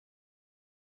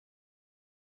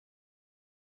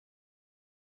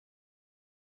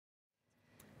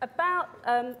About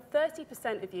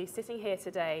 30% of you sitting here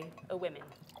today are women.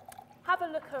 Have a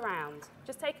look around.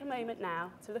 Just take a moment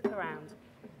now to look around.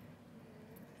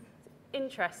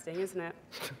 Interesting, isn't it?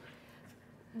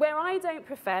 Where I don't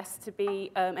profess to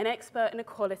be an expert in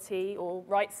equality or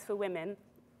rights for women,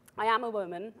 I am a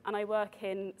woman and I work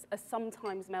in a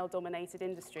sometimes male-dominated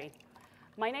industry.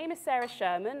 My name is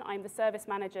Sherman. I'm the service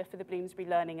manager for the Bloomsbury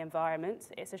Learning Environment.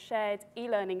 It's a shared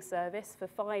e-learning service for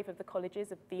 5 of the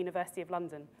colleges of the University of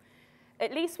London.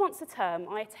 At least once a term,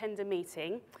 I attend a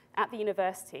meeting at the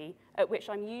university at which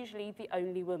I'm usually the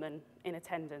only woman in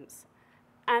attendance.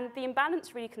 And the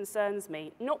imbalance really concerns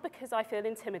me, not because I feel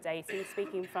intimidating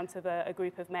speaking in front of a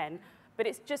group of men, but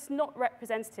it's just not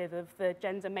representative of the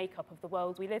gender makeup of the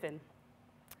world we live in.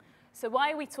 So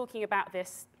why are we talking about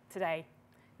this today?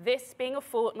 This being a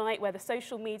fortnight where the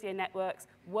social media networks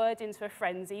whirred into a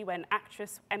frenzy when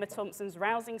actress Emma Thompson's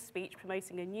rousing speech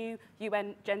promoting a new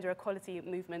UN gender equality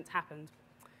movement happened.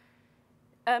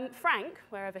 Frank,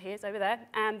 wherever he is over there,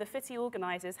 and the FOTE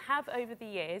organisers have over the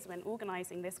years, when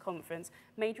organising this conference,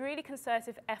 made really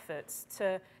concerted efforts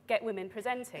to get women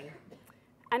presenting.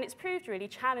 And it's proved really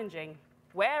challenging.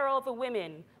 Where are the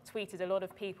women? Tweeted a lot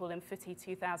of people in FOTE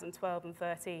 2012 and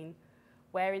 13.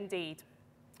 Where indeed?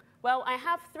 Well, I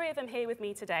have 3 of them here with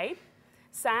me today.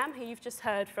 Sam, who you've just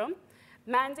heard from,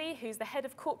 Mandy, who's the head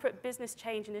of corporate business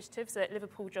change initiatives at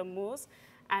Liverpool John Moores,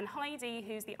 and Heidi,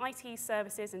 who's the IT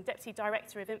services and deputy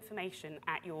director of information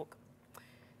at York.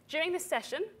 During this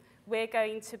session, I'm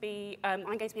going to be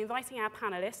inviting our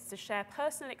panelists to share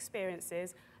personal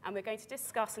experiences, and we're going to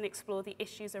discuss and explore the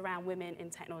issues around women in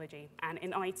technology and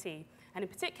in IT, and in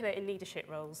particular in leadership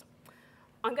roles.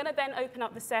 I'm going to then open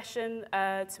up the session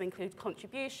to include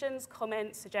contributions,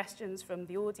 comments, suggestions from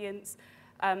the audience.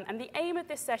 And the aim of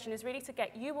this session is really to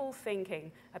get you all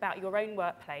thinking about your own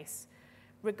workplace.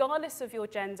 Regardless of your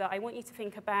gender, I want you to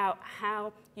think about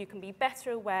how you can be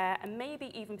better aware and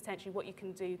maybe even potentially what you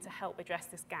can do to help address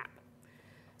this gap.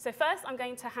 So first, I'm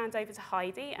going to hand over to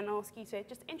Heidi and ask you to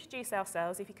just introduce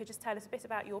ourselves. If you could just tell us a bit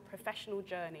about your professional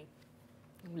journey.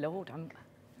 Lord,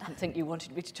 I didn't think you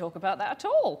wanted me to talk about that at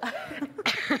all.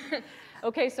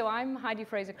 Okay, so I'm Heidi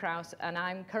Fraser-Krauss, and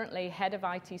I'm currently head of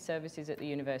IT services at the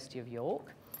University of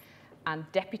York and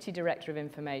deputy director of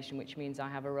information, which means I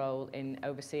have a role in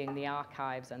overseeing the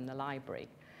archives and the library.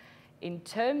 In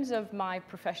terms of my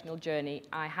professional journey,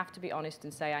 I have to be honest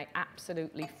and say I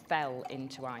absolutely fell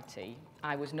into IT.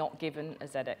 I was not given a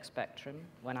ZX Spectrum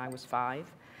when I was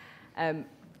 5.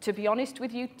 To be honest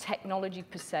with you, technology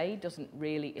per se doesn't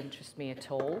really interest me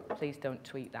at all. Please don't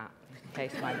tweet that in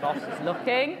case my boss is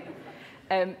looking.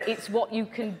 It's what you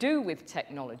can do with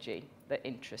technology that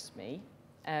interests me.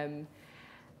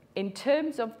 In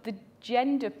terms of the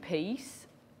gender piece,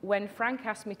 when Frank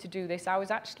asked me to do this, I was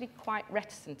actually quite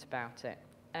reticent about it.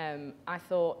 I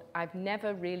thought, I've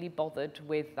never really bothered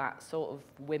with that sort of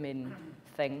women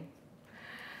thing.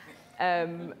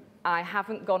 I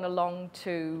haven't gone along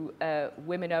to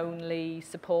women-only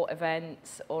support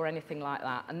events or anything like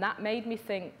that. And that made me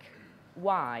think,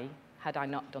 why had I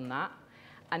not done that?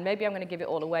 And maybe I'm going to give it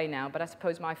all away now, but I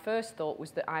suppose my first thought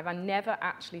was that I've never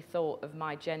actually thought of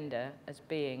my gender as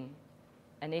being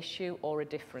an issue or a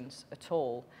difference at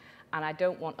all. And I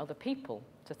don't want other people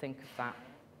to think of that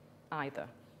either.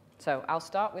 So I'll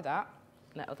start with that,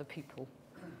 let other people.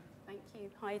 Thank you,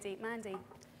 Heidi. Mandy.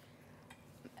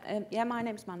 Yeah, my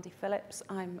name's Mandy Phillips.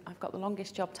 I've got the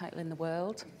longest job title in the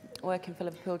world, working for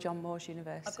Liverpool John Moores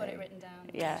University. I've got it written down.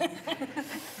 Yeah,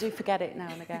 do forget it now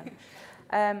and again.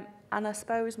 And I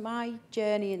suppose my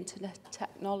journey into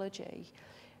technology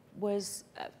was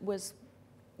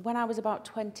when I was about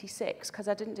 26, because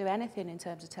I didn't do anything in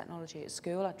terms of technology at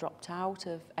school. I dropped out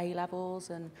of A-levels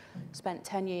and spent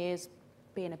 10 years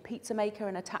being a pizza maker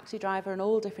and a taxi driver and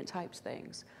all different types of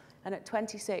things. And at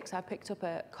 26, I picked up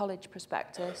a college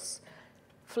prospectus,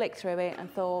 flicked through it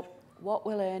and thought, what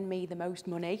will earn me the most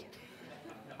money?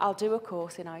 I'll do a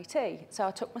course in IT. So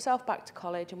I took myself back to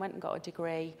college and went and got a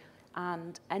degree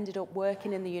and ended up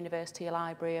working in the university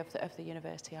library of the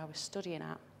university I was studying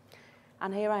at.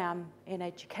 And here I am in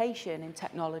education in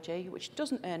technology, which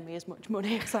doesn't earn me as much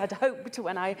money as I'd hoped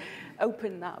when I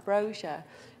opened that brochure.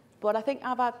 But I think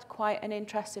I've had quite an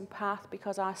interesting path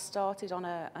because I started on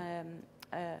an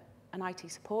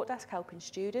IT support desk helping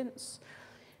students.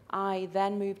 I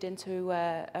then moved into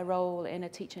a role in a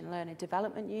teaching and learning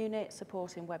development unit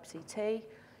supporting WebCT.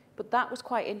 But that was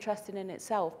quite interesting in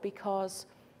itself because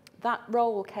that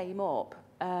role came up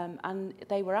and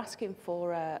they were asking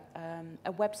for a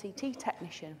WebCT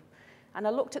technician. And I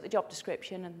looked at the job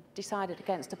description and decided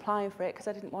against applying for it because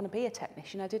I didn't want to be a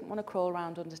technician. I didn't want to crawl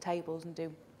around under tables and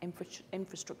do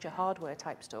infrastructure hardware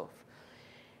type stuff.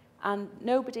 And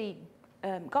nobody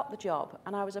got the job,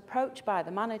 and I was approached by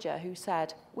the manager who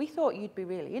said, we thought you'd be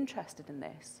really interested in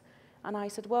this. And I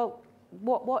said, well,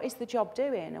 what is the job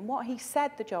doing? And what he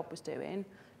said the job was doing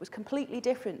was completely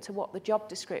different to what the job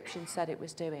description said it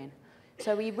was doing.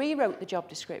 So he rewrote the job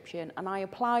description, and I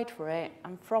applied for it,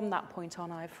 and from that point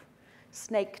on I've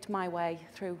snaked my way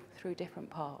through different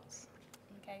parts.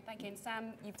 Okay, thank you. And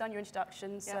Sam, you've done your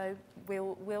introduction, so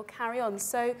we'll carry on.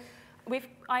 So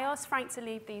I asked Frank to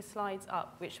leave these slides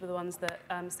up, which were the ones that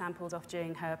Sam pulled off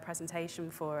during her presentation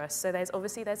for us. So there's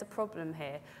a problem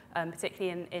here,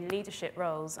 particularly in leadership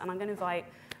roles. And I'm going to invite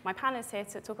my panelists here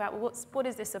to talk about what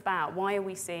is this about? Why are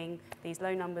we seeing these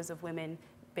low numbers of women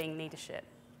being leadership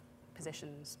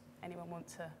positions? Anyone want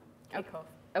to kick off?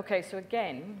 Okay, so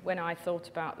again, when I thought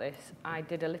about this, I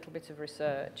did a little bit of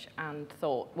research and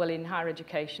thought, well, in higher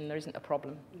education, there isn't a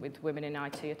problem with women in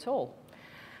IT at all.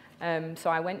 So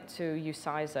I went to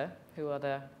UCISA, who are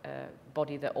the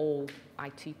body that all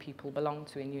IT people belong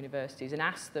to in universities, and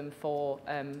asked them for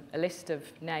a list of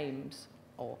names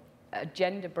or a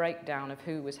gender breakdown of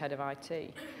who was head of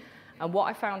IT. And what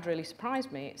I found really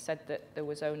surprised me, it said that there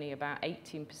was only about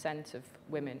 18% of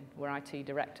women were IT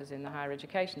directors in the higher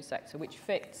education sector, which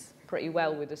fits pretty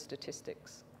well with the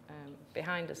statistics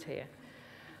behind us here.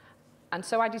 And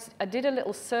so I did a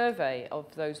little survey of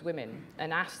those women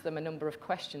and asked them a number of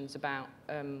questions about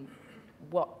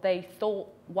what they thought,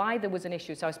 why there was an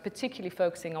issue. So I was particularly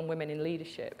focusing on women in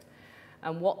leadership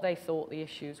and what they thought the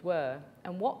issues were.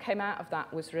 And what came out of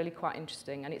that was really quite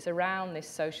interesting, and it's around this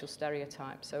social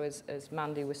stereotype. So as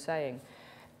Mandy was saying,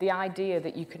 the idea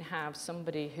that you can have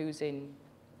somebody who's in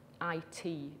IT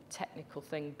technical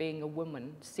thing being a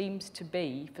woman seems to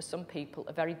be, for some people,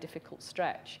 a very difficult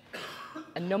stretch.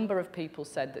 A number of people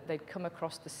said that they'd come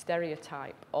across the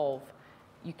stereotype of,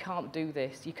 you can't do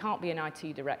this, you can't be an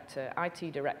IT director.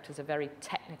 IT directors are very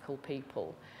technical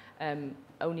people.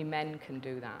 Only men can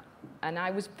do that. And I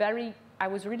was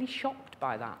really shocked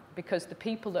by that, because the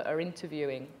people that are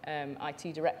interviewing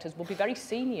IT directors will be very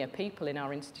senior people in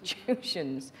our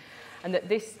institutions, and that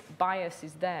this bias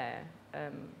is there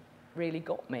really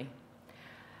got me.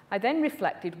 I then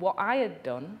reflected what I had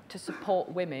done to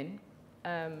support women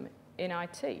in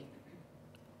IT.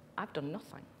 I've done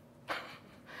nothing,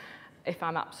 if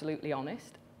I'm absolutely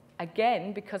honest.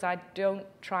 Again, because I don't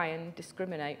try and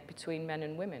discriminate between men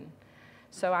and women.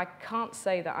 So I can't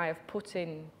say that I have put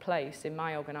in place in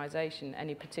my organisation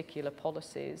any particular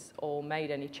policies or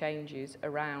made any changes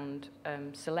around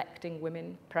selecting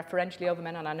women preferentially over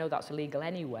men, and I know that's illegal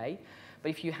anyway, but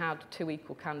if you had two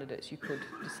equal candidates, you could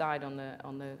decide on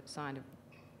the side of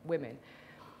women.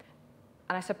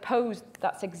 And I suppose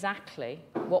that's exactly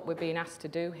what we're being asked to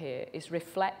do here, is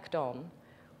reflect on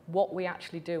what we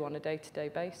actually do on a day-to-day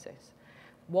basis.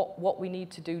 What we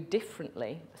need to do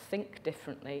differently, think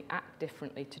differently, act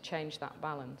differently to change that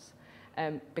balance.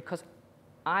 Because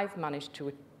I've managed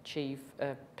to achieve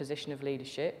a position of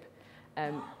leadership,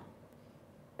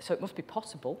 so it must be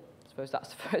possible. I suppose that's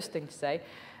the first thing to say.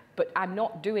 But I'm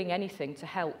not doing anything to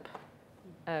help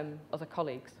other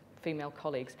colleagues, female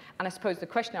colleagues. And I suppose the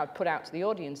question I would put out to the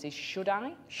audience is, should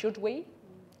we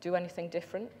do anything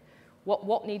different?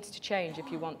 What needs to change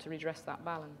if you want to redress that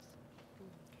balance?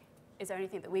 Is there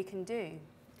anything that we can do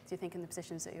you think, in the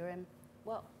positions that you're in?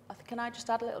 Well, can I just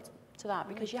add a little to that?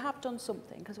 Because you have done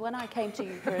something. Because when I came to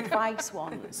you for advice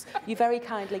once, you very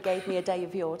kindly gave me a day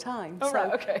of your time. Oh,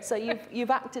 right, okay. So you've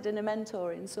acted in a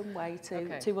mentor in some way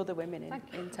to other women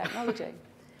in technology.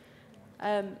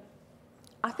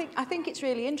 I think it's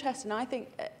really interesting. I think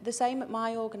the same at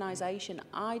my organisation.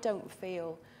 I don't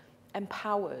feel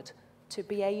empowered to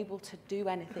be able to do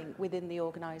anything within the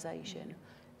organisation.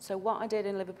 So what I did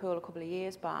in Liverpool a couple of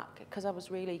years back, because I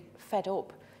was really fed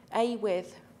up,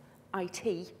 with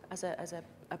IT as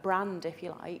a brand, if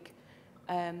you like,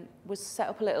 was set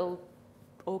up a little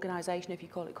organisation, if you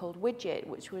call it, called Widget,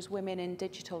 which was women in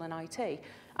digital and IT.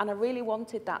 And I really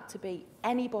wanted that to be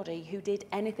anybody who did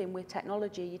anything with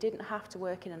technology. You didn't have to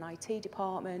work in an IT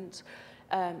department.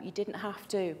 You didn't have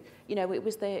to, it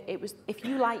was if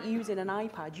you like using an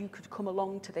iPad, you could come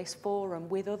along to this forum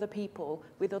with other people,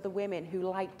 with other women who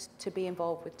liked to be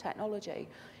involved with technology.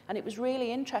 And it was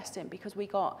really interesting because we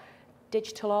got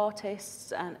digital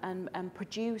artists and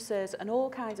producers and all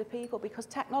kinds of people, because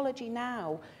technology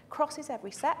now crosses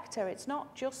every sector. It's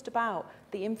not just about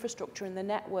the infrastructure and the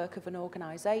network of an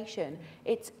organisation.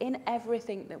 It's in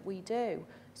everything that we do.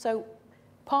 So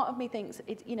part of me thinks,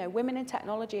 women in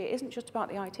technology, it isn't just about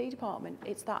the IT department,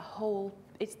 it's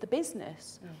it's the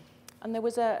business. And there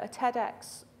was a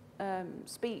TEDx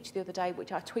speech the other day,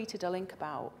 which I tweeted a link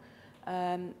about,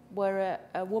 where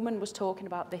a woman was talking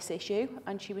about this issue,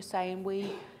 and she was saying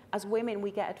as women,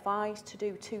 we get advised to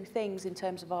do two things in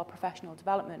terms of our professional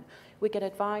development. We get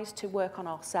advised to work on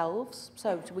ourselves,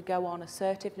 so we go on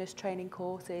assertiveness training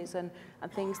courses and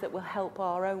things that will help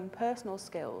our own personal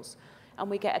skills. And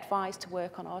we get advised to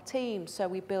work on our teams, so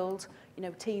we build,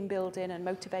 team building and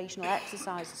motivational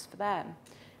exercises for them.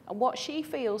 And what she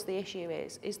feels the issue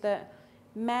is that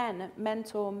men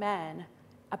mentor men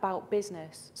about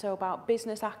business, so about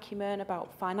business acumen,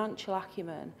 about financial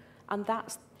acumen, and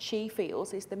that's, she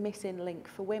feels, is the missing link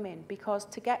for women, because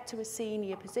to get to a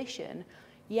senior position,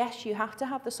 yes, you have to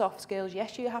have the soft skills,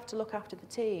 yes, you have to look after the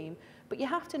team, but you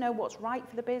have to know what's right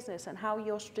for the business and how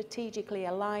you're strategically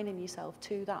aligning yourself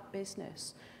to that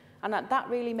business. And that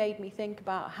really made me think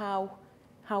about how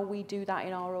we do that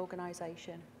in our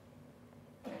organisation.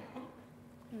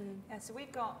 Yeah, so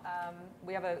we've got,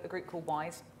 we have a group called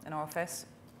WISE in our office,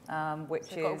 which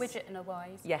so you've got a widget and a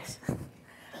WISE. Yes.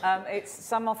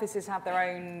 Some offices have their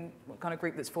own kind of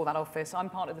group that's for that office. I'm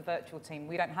part of the virtual team.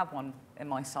 We don't have one in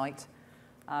my site.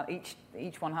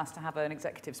 Each one has to have an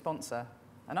executive sponsor.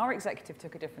 And our executive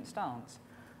took a different stance.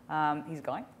 He's a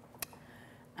guy.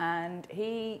 And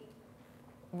he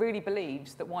really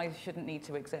believes that WISE shouldn't need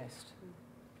to exist.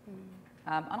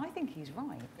 And I think he's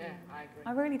right. Yeah, I agree.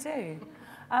 I really do.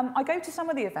 I go to some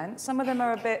of the events. Some of them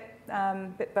are a bit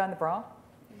burn the bra.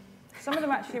 Some of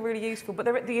them are actually really useful, but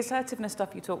the assertiveness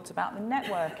stuff you talked about, the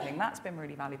networking, that's been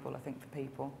really valuable, I think, for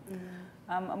people.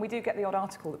 And we do get the odd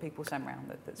article that people send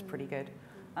around that's pretty good.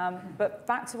 But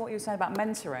back to what you were saying about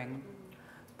mentoring.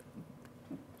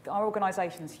 Our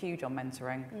organisation's huge on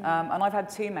mentoring. And I've had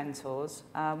two mentors.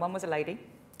 One was a lady,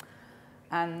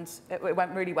 and it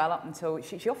went really well up until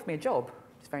she offered me a job.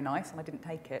 It's very nice, and I didn't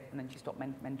take it, and then she stopped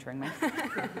mentoring me.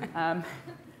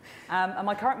 And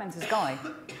my current mentor's Guy.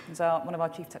 He's one of our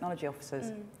chief technology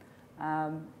officers.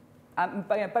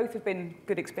 But, both have been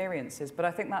good experiences, but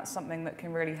I think that's something that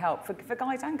can really help for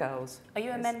guys and girls. Are you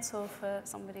a mentor for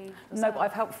somebody? No, but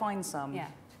I've helped find some. Yeah.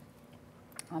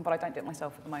 But I don't do it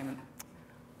myself at the moment.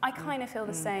 I kind of feel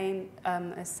the same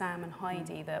as Sam and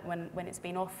Heidi, that when it's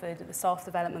been offered, the staff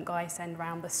development guys send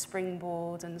around the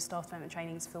springboard and the staff development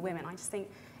trainings for women. I just think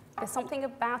there's something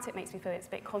about it makes me feel it's a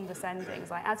bit condescending. It's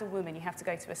like, as a woman, you have to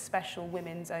go to a special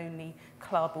women's-only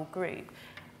club or group.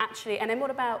 Actually, and then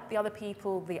what about the other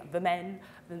people, the men,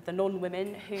 the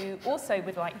non-women, who also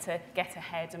would like to get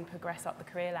ahead and progress up the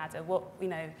career ladder?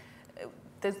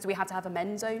 Do we have to have a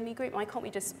men's-only group? Why can't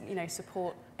we just,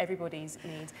 support everybody's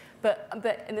needs? But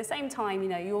at the same time,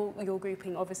 your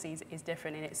grouping obviously is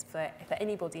different, and it's for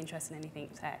anybody interested in anything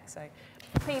tech. So,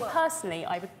 personally,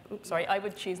 I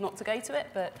would choose not to go to it.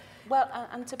 But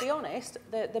and to be honest,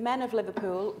 the men of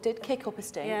Liverpool did kick up a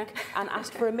stink and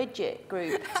asked for a midget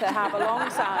group to have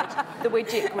alongside the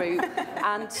widget group,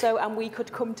 and we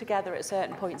could come together at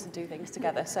certain points and do things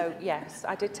together. So yes,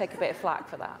 I did take a bit of flack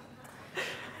for that.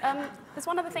 There's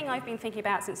one other thing I've been thinking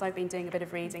about since I've been doing a bit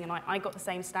of reading, and I got the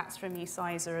same stats from you,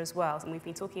 Sizer, as well, and we've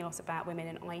been talking a lot about women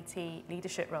in IT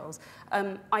leadership roles.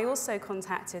 I also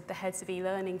contacted the heads of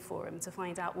e-learning forum to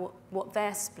find out what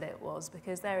their split was,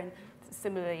 because they're in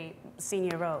similarly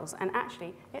senior roles, and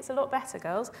actually it's a lot better,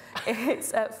 girls.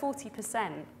 It's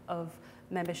 40% of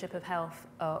membership of health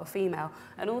are female.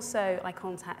 And also I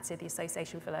contacted the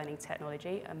Association for Learning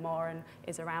Technology, and Maren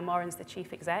is around. Maren's the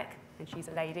chief exec, and she's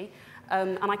a lady.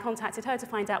 And I contacted her to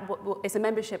find out what it's a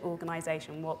membership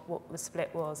organisation, what the split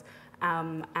was.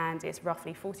 And it's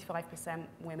roughly 45%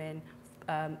 women,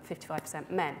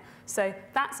 55% men. So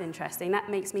that's interesting. That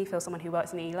makes me feel someone who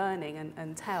works in e-learning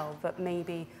and tell that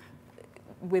maybe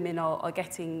women are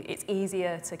getting, it's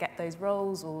easier to get those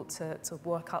roles or to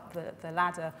work up the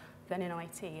ladder than in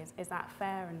IT. Is that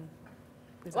fair? And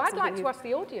well, I'd like to ask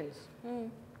the audience.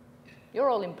 You're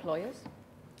all employers.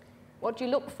 What do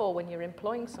you look for when you're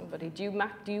employing somebody? Do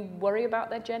you worry about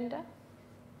their gender?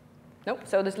 Nope.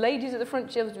 So there's ladies at the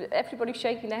front, everybody's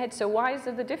shaking their head. So why is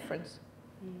there the difference?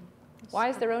 Why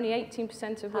is there only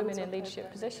 18% of women in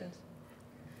leadership positions?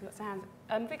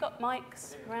 Have we got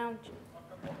mics around?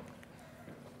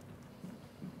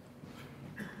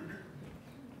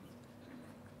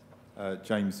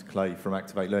 James Clay from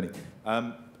Activate Learning.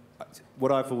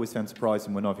 What I've always found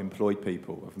surprising when I've employed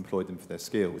people, I've employed them for their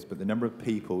skills, but the number of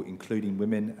people, including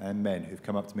women and men, who've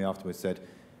come up to me afterwards and said,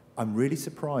 I'm really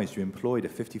surprised you employed a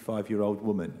 55-year-old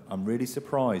woman. I'm really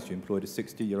surprised you employed a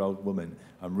 60-year-old woman.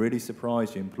 I'm really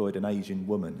surprised you employed an Asian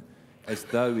woman. As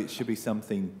though it should be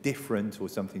something different or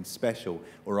something special,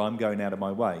 or I'm going out of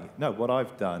my way. No, what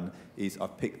I've done is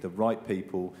I've picked the right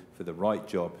people for the right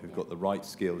job who've got the right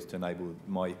skills to enable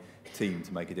my team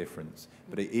to make a difference.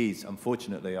 But it is,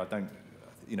 unfortunately,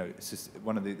 you know,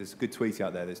 there's a good tweet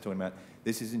out there that's talking about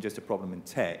this isn't just a problem in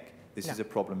tech, this is a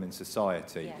problem in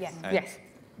society. Yes. And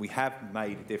we have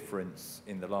made a difference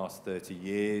in the last 30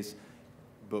 years,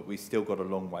 but we've still got a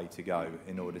long way to go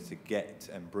in order to get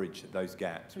and bridge those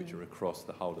gaps which are across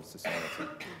the whole of society.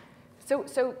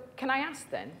 So can I ask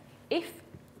then, if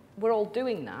we're all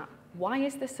doing that, why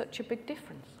is there such a big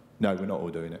difference? No, we're not all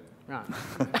doing it. Right.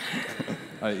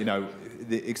 You know,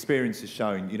 the experience has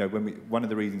shown, you know, one of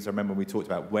the reasons I remember when we talked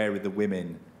about where are the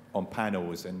women on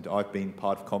panels, and I've been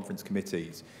part of conference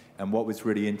committees, and what was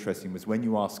really interesting was when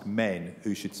you ask men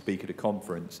who should speak at a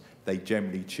conference, they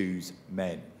generally choose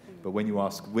men. But when you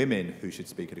ask women who should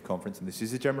speak at a conference, and this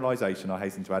is a generalisation, I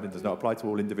hasten to add, it does not apply to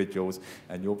all individuals,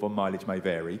 and your mileage may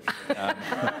vary.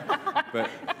 But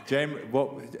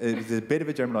there's a bit of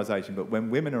a generalisation, but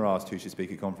when women are asked who should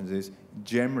speak at conferences,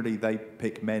 generally they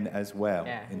pick men as well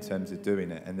in terms of doing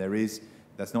it. And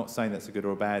that's not saying that's a good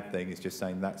or a bad thing, it's just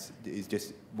saying is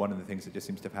just one of the things that just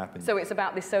seems to have happened. So it's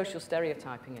about this social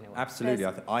stereotyping in a way? Absolutely.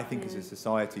 I think it's a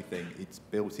society thing. It's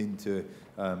built into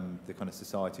the kind of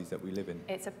societies that we live in.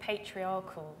 It's a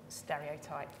patriarchal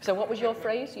stereotype. So what was your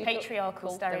phrase?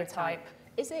 Patriarchal stereotype.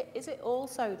 Is it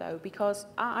also, though, because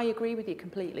I agree with you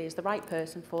completely, is the right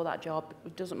person for that job,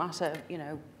 it doesn't matter, you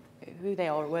know, who they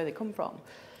are or where they come from.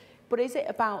 But is it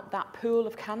about that pool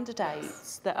of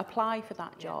candidates that apply for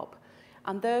that job?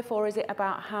 And therefore, is it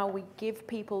about how we give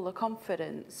people the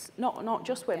confidence, not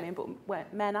just women,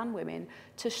 but men and women,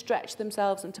 to stretch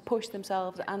themselves and to push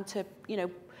themselves and to, you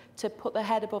know, to put their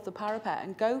head above the parapet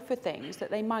and go for things that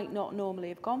they might not normally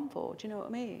have gone for. Do you know what I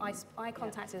mean? I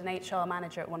contacted an HR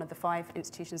manager at one of the 5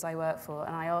 institutions I work for,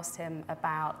 and I asked him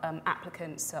about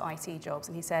applicants to IT jobs,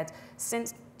 and he said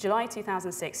since July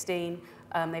 2016,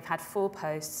 they've had 4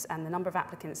 posts, and the number of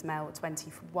applicants male were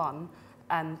 21.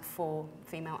 And 4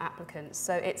 female applicants.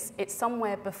 So it's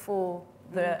somewhere before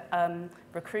the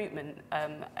recruitment,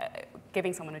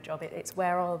 giving someone a job. It's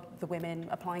where are the women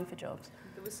applying for jobs?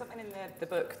 There was something in the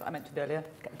book that I mentioned earlier,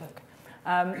 get the book,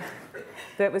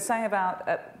 that was saying about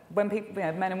when people, you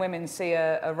know, men and women see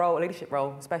a leadership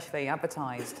role, especially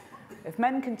advertised, if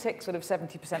men can tick sort of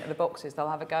 70% of the boxes, they'll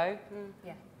have a go.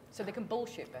 Yeah. So they can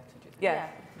bullshit better, do you think? Yeah.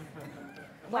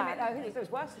 Well, I think it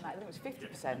was worse than that. I think it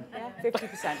was 50%. Yeah.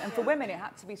 50%. And for women, it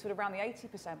had to be sort of around the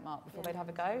 80% mark before they'd have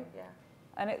a go. Yeah.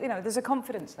 And, you know, there's a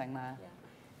confidence thing there. Yeah.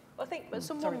 Well, I think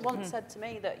someone once said to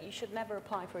me that you should never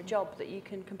apply for a job that you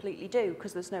can completely do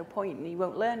because there's no point and you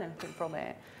won't learn anything from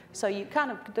it. So you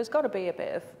kind of, there's got to be a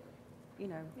bit of, you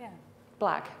know,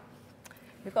 black.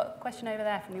 We've got a question over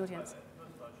there from the audience.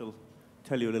 I shall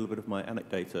tell you a little bit of my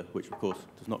anecdata, which, of course,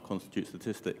 does not constitute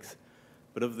statistics.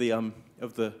 But of the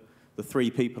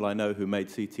 3 people I know who made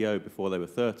CTO before they were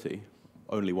 30,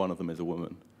 only one of them is a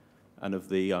woman. And of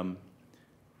the kind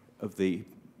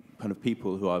of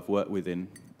people who I've worked with in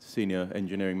senior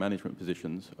engineering management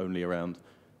positions, only around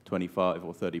 25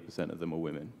 or 30% of them are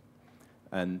women.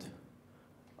 And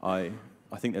I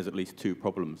think there's at least 2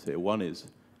 problems here. One is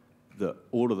that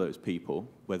all of those people,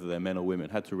 whether they're men or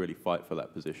women, had to really fight for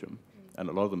that position. And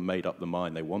a lot of them made up the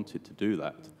mind they wanted to do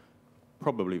that,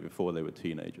 probably before they were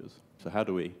teenagers. So how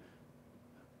do we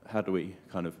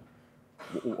kind of,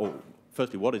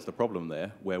 firstly, what is the problem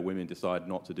there where women decide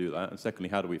not to do that? And secondly,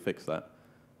 how do we fix that?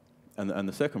 And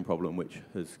the second problem, which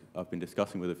I've been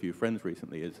discussing with a few friends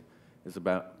recently, is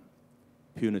about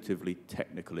punitively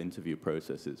technical interview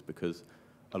processes, because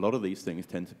a lot of these things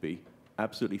tend to be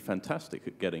absolutely fantastic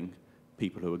at getting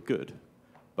people who are good,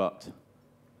 but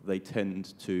they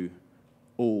tend to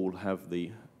all have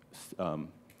the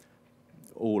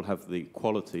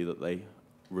quality that they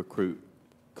recruit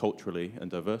culturally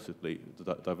and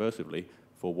diversively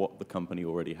for what the company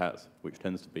already has, which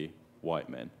tends to be white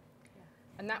men.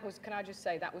 And that was, can I just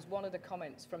say, that was one of the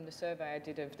comments from the survey I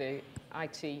did of the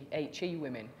IT HE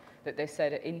women, that they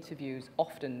said at interviews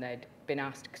often they'd been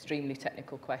asked extremely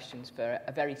technical questions for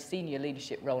a very senior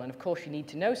leadership role. And of course you need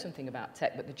to know something about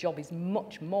tech, but the job is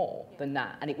much more than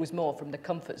that. And it was more from the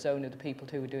comfort zone of the people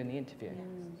who were doing the interview.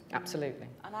 Absolutely.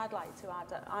 And I'd like to add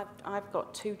that I've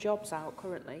got 2 jobs out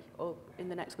currently, or in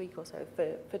the next week or so,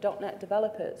 for .NET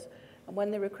developers. And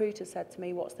when the recruiter said to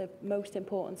me, what's the most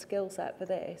important skill set for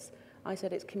this? I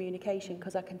said it's communication,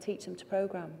 because I can teach them to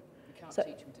program. You can't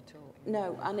teach them to talk.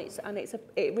 No, and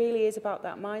it really is about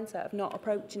that mindset of not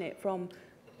approaching it from,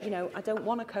 you know, I don't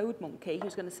want a code monkey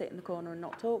who's going to sit in the corner and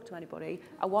not talk to anybody.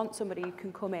 I want somebody who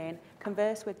can come in,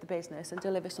 converse with the business and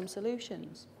deliver some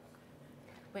solutions.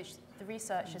 Which the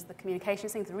researchers, the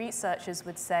communications thing, the researchers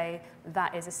would say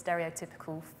that is a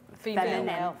stereotypical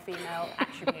female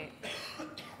attribute.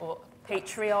 Or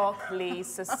patriarchally,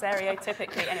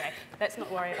 stereotypically. Anyway, let's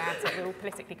not worry about it. We're all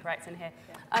politically correct in here.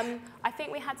 I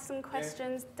think we had some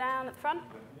questions down at the front.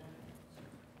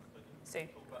 Sue.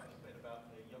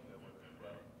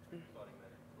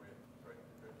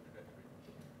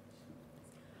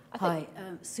 Hi,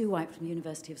 Sue White from the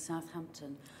University of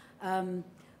Southampton.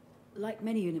 Like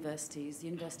many universities, the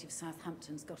University of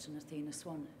Southampton's got an Athena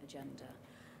Swan agenda.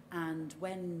 And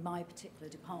when my particular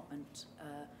department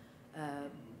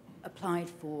applied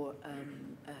for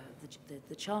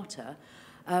the charter,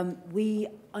 we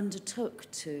undertook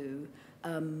to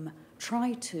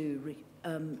try to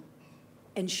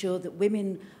ensure that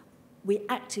women, we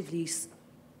actively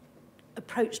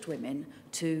approached women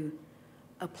to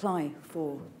apply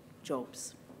for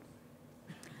jobs.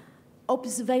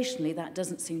 Observationally, that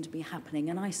doesn't seem to be happening,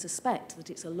 and I suspect that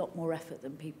it's a lot more effort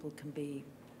than people can be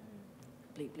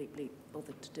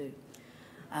bothered to do.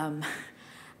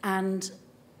 And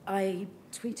I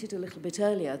tweeted a little bit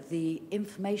earlier, the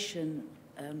information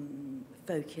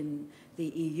folk in the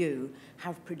EU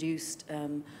have produced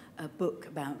a book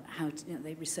about how to,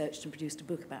 they researched and produced a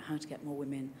book about how to get more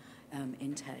women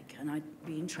in tech, and I'd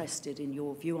be interested in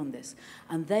your view on this.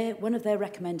 And one of their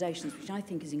recommendations, which I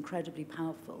think is incredibly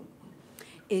powerful,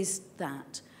 is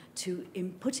that to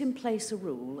put in place a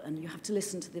rule, and you have to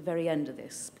listen to the very end of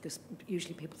this, because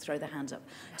usually people throw their hands up,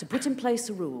 to put in place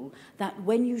a rule that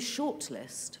when you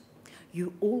shortlist,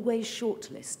 you always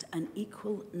shortlist an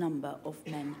equal number of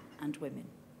men and women.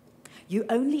 You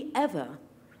only ever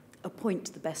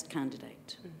appoint the best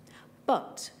candidate,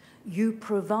 but you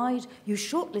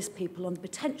shortlist people on the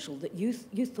potential that you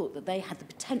thought that they had the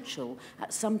potential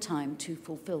at some time to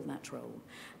fulfill that role.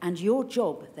 And your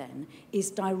job then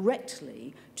is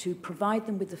directly to provide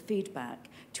them with the feedback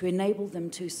to enable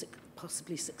them to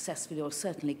possibly successfully or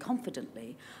certainly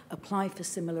confidently apply for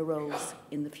similar roles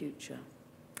in the future.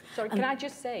 Sorry, can I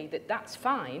just say that that's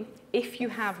fine if you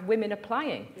have women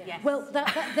applying? Yes. Well,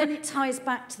 then it ties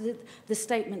back to the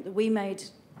statement that we made,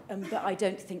 but I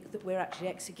don't think that we're actually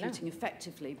executing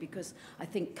effectively, because I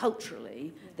think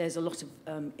culturally there's a lot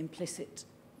of implicit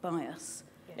bias.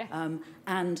 Yeah.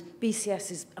 And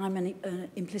BCS is, I'm an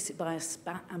implicit bias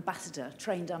ambassador,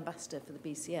 trained ambassador for the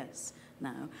BCS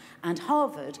now. And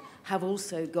Harvard have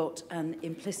also got an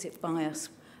implicit bias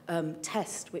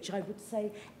test, which I would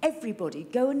say everybody,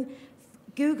 go and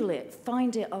Google it,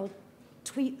 find it, I'll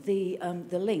tweet the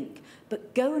link,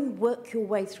 but go and work your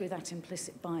way through that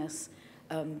implicit bias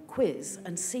quiz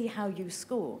and see how you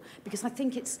score. Because I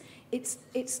think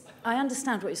I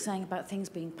understand what you're saying about things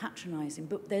being patronising,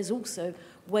 but there's also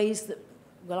ways that,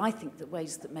 well, I think that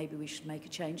ways that maybe we should make a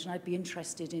change, and I'd be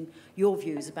interested in your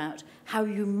views about how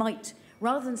you might,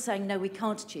 rather than saying, no, we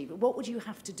can't achieve it, what would you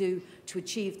have to do to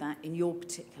achieve that in your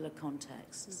particular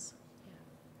contexts?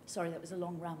 Sorry, that was a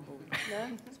long ramble. No,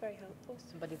 that's very helpful.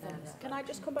 Somebody there. Can I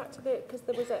just come back to because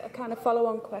there was a kind of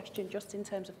follow-on question just in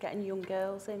terms of getting young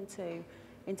girls into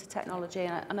technology,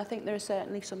 and I think there are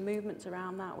certainly some movements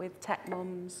around that with tech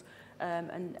mums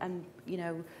and you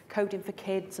know, coding for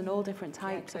kids and all different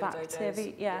types of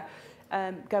activity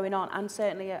going on, and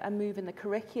certainly a move in the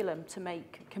curriculum to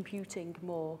make computing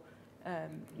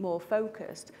more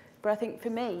focused. But I think for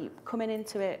me, coming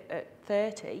into it at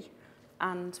 30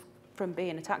 and from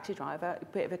being a taxi driver, a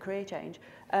bit of a career change,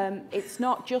 it's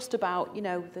not just about, you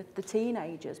know, the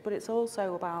teenagers, but it's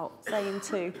also about saying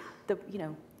to the, you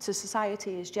know, to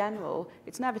society as general,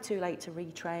 it's never too late to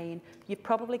retrain. You've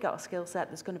probably got a skill set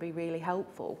that's going to be really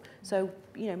helpful. So,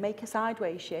 you know, make a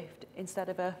sideways shift instead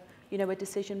of a, you know, a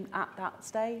decision at that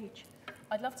stage.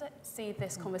 I'd love to see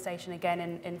this conversation again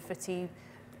in FOTE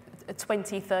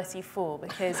 2034,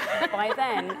 because by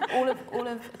then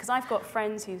because I've got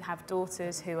friends who have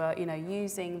daughters who are, you know,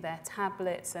 using their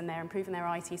tablets and they're improving their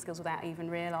IT skills without even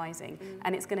realising,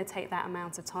 and it's going to take that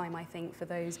amount of time, I think, for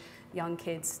those young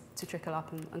kids to trickle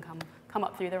up and come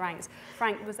up through the ranks.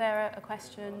 Frank, was there a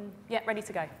question? Yeah, ready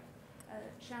to go.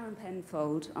 Sharon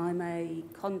Penfold. I'm a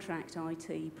contract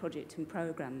IT project and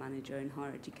programme manager in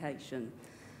higher education.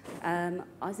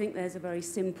 I think there's a very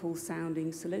simple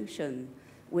sounding solution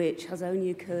which has only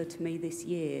occurred to me this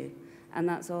year, and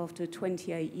that's after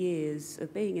 28 years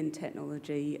of being in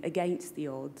technology against the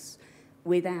odds,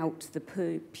 without the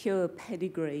pure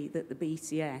pedigree that the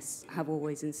BCS have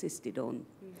always insisted on.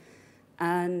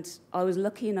 And I was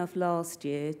lucky enough last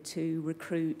year to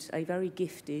recruit a very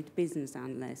gifted business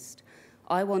analyst.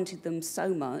 I wanted them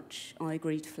so much, I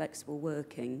agreed to flexible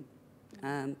working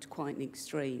to quite an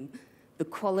extreme. The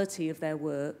quality of their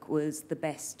work was the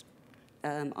best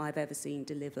I've ever seen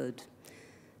delivered.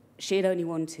 She had only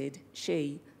wanted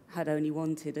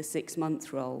a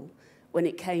 6-month role, when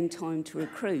it came time to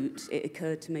recruit, it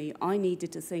occurred to me I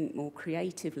needed to think more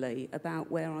creatively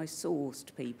about where I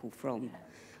sourced people from.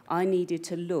 I needed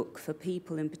to look for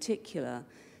people in particular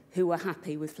who were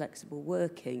happy with flexible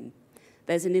working.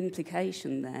 There's an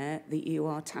implication there that you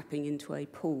are tapping into a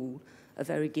pool of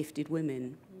very gifted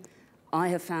women. I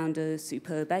have found a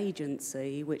superb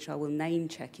agency, which I will name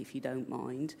check if you don't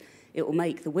mind. It will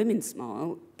make the women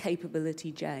smile,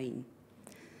 Capability Jane.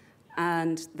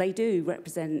 And they do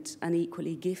represent an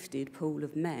equally gifted pool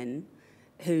of men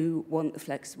who want the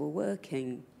flexible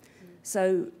working.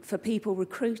 So for people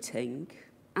recruiting,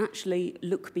 actually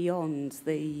look beyond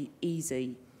the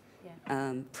easy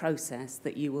process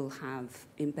that you will have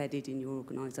embedded in your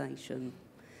organisation.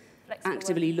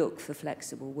 Actively look for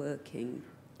flexible working.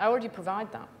 I already provide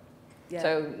that. Yeah.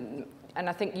 So, and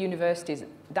I think universities,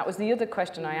 that was the other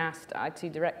question I asked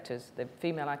IT directors, the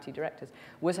female IT directors,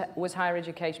 was higher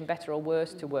education better or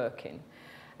worse to work in?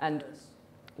 And,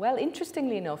 well,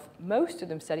 interestingly enough, most of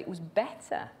them said it was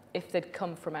better if they'd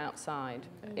come from outside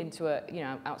into a, you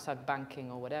know, outside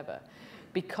banking or whatever,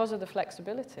 because of the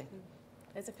flexibility.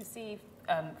 There's a perceived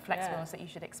flexibleness that you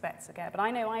should expect to get. But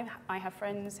I know I have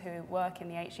friends who work in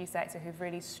the HG sector who've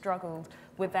really struggled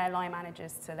with their line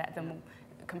managers to let them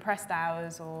compressed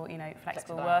hours or, you know,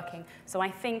 flexible working. So I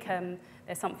think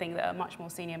there's something that a much more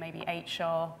senior, maybe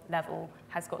HR level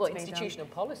has got to be done. Institutional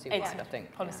policy-wise, I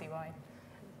think. Policy-wide.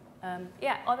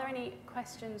 Yeah, are there any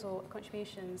questions or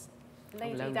contributions?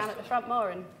 Lady down at the front,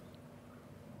 Maureen.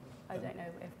 I don't know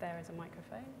if there is a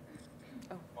microphone.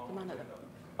 Oh, the man at the...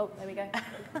 Oh, there we go.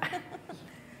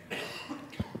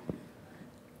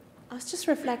 I was just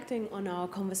reflecting on our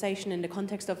conversation in the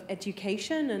context of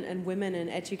education and women in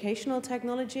educational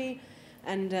technology.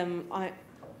 And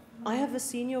I have a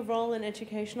senior role in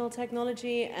educational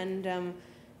technology, and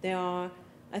there are,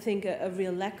 I think, a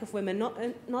real lack of women,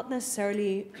 not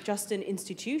necessarily just in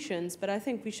institutions, but I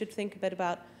think we should think a bit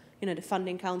about, you know, the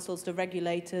funding councils, the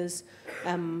regulators.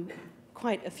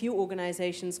 Quite a few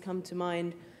organizations come to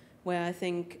mind where I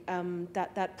think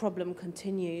that problem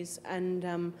continues.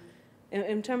 And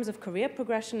in terms of career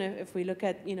progression, if we look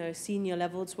at, you know, senior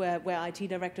levels where IT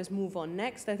directors move on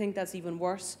next, I think that's even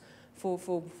worse for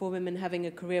women having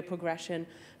a career progression.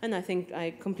 And I think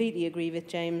I completely agree with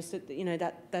James that, you know,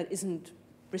 that isn't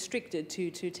restricted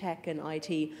to tech and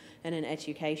IT and in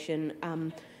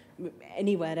education.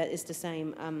 Anywhere that is the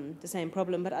same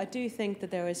problem. But I do think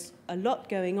that there is a lot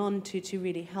going on to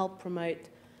really help promote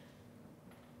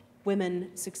women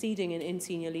succeeding in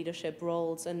senior leadership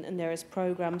roles, and there is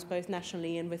programs both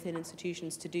nationally and within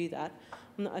institutions to do that.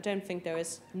 And I don't think there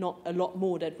is not a lot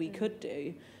more that we could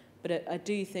do, but I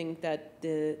do think that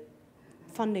the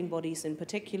funding bodies in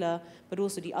particular, but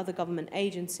also the other government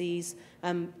agencies,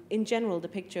 in general, the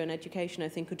picture in education, I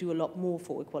think, could do a lot more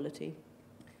for equality.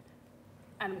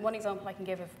 And one example I can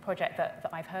give of a project that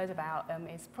I've heard about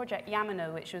is Project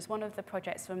Yamina, which was one of the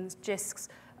projects from GISC's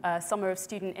Summer of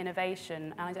Student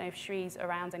Innovation. And I don't know if Shree's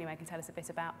around anyway, can tell us a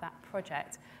bit about that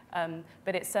project.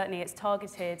 But it's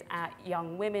targeted at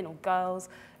young women or girls,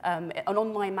 an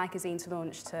online magazine to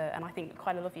launch and I think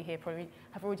quite a lot of you here probably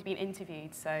have already been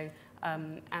interviewed. So,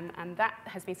 and that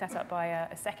has been set up by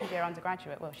a second year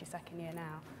undergraduate. Well, she's second year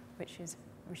now, which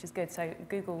is good. So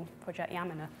Google Project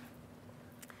Yamina.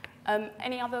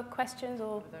 Any other questions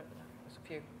or? There's a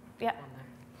few. Yeah.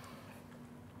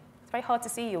 It's very hard to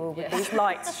see you all with these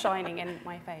lights shining in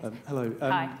my face. Hello.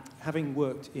 Hi. Having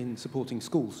worked in supporting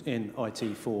schools in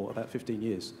IT for about 15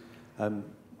 years,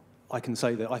 I can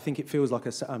say that I think it feels like,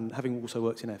 having also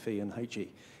worked in FE and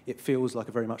HE, it feels like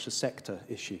very much a sector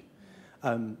issue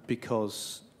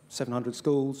because 700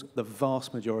 schools, the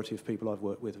vast majority of people I've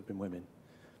worked with have been women.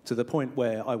 To the point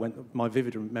where my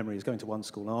vivid memory is going to one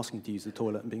school and asking to use the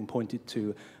toilet and being pointed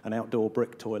to an outdoor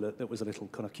brick toilet that was a little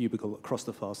kind of cubicle across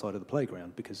the far side of the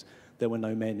playground because there were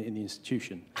no men in the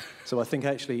institution. So I think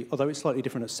actually, although it's slightly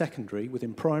different at secondary,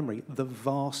 within primary, the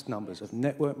vast numbers of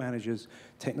network managers,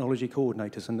 technology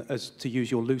coordinators, and as to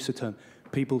use your looser term,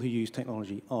 people who use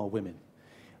technology are women.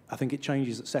 I think it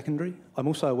changes at secondary. I'm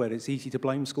also aware that it's easy to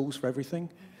blame schools for everything.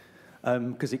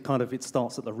 Because it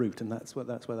starts at the root, and that's where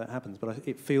that happens. But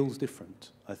it feels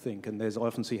different, I think. And I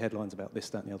often see headlines about this,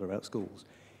 that, and the other about schools.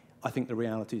 I think the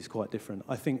reality is quite different.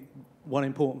 I think one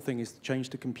important thing is the change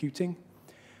to computing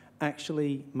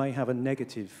actually may have a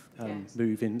negative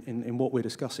move in what we're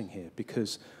discussing here,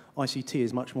 because ICT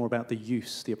is much more about the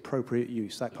use, the appropriate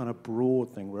use, that kind of broad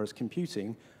thing, whereas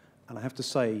computing, and I have to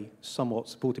say, somewhat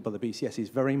supported by the BCS, is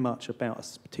very much about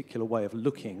a particular way of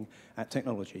looking at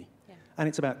technology. And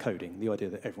it's about coding, the idea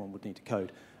that everyone would need to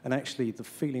code. And actually, the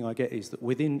feeling I get is that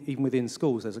even within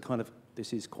schools, there's a kind of,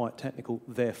 this is quite technical,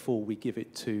 therefore we give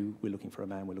it to, we're looking for a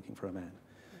man, we're looking for a man.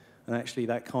 And actually,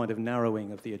 that kind of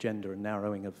narrowing of the agenda and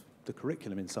narrowing of the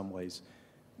curriculum in some ways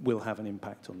will have an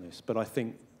impact on this. But I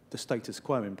think the status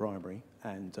quo in primary,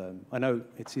 and I know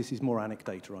this is more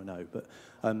anecdotal, I know, but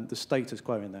the status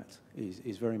quo in that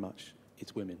is very much,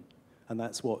 it's women. And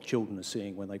that's what children are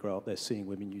seeing when they grow up. They're seeing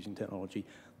women using technology.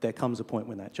 There comes a point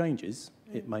when that changes.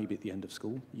 It may be at the end of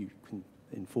school. You can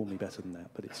inform me better than that,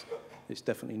 but it's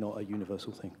definitely not a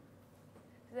universal thing.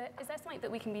 Is there something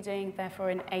that we can be doing, therefore,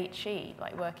 in HE,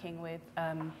 like working with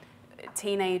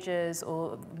teenagers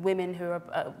or women who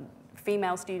are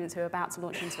female students who are about to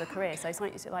launch into a career? So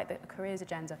something like the careers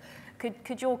agenda.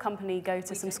 Could your company go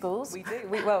to some schools? We do.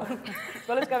 Well, as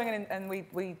well as going in and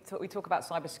we talk about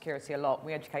cybersecurity a lot.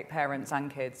 We educate parents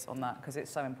and kids on that because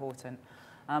it's so important.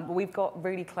 But we've got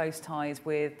really close ties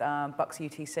with Bucks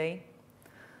UTC.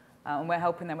 And we're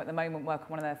helping them at the moment work on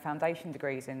one of their foundation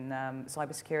degrees in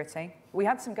cybersecurity. We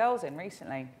had some girls in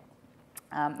recently.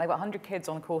 They've got 100 kids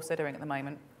on the course they're doing at the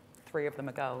moment. 3 of them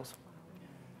are girls.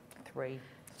 3.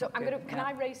 So can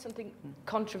I raise something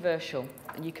controversial?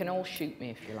 And you can all shoot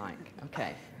me if you like.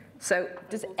 Okay. So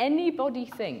does anybody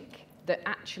think that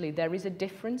actually there is a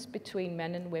difference between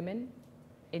men and women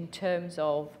in terms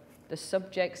of the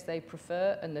subjects they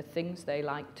prefer and the things they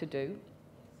like to do?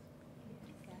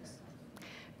 Yes.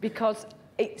 Because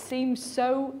it seems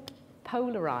so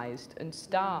polarized and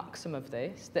stark, some of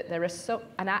this, that there are so,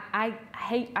 and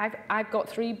I've got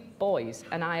 3 boys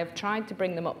and I have tried to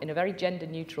bring them up in a very gender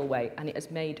neutral way and it has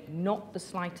made not the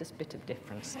slightest bit of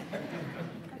difference.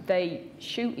 They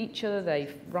shoot each other,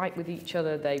 they write with each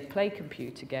other, they play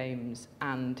computer games,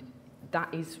 and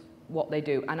that is what they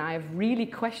do. And I have really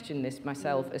questioned this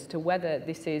myself as to whether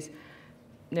this is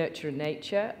nurture and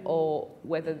nature or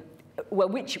whether, well,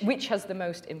 which has the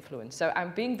most influence? So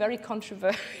I'm being very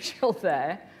controversial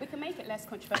there. We can make it less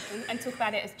controversial and talk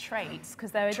about it as traits,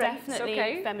 because there are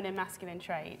definitely feminine, masculine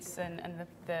traits, and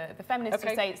the feminists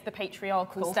would say it's the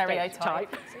patriarchal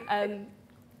stereotype.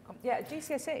 Yeah, at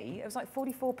GCSE, it was like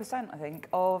 44%, I think,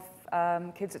 of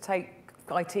kids that take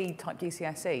IT-type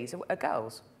GCSEs are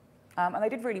girls. And they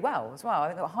did really well as well. I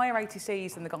think they got higher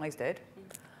ATCs than the guys did.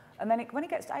 And then when it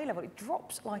gets to A-level, it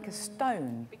drops like a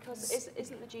stone. Because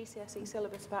isn't the GCSE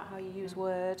syllabus about how you use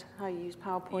Word, how you use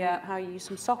PowerPoint, how you use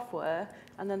some software,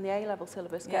 and then the A-level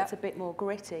syllabus gets a bit more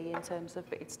gritty in terms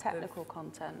of its technical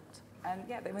content. And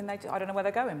yeah, I mean, I don't know where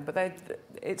they're going, but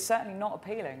it's certainly not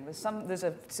appealing. There's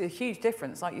a huge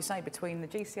difference, like you say, between the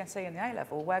GCSE and the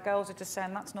A-level, where girls are just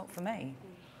saying, that's not for me.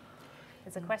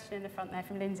 There's a question in the front there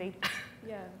from Lindsay.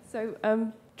 Yeah, so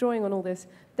drawing on all this,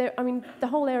 I mean, the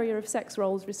whole area of sex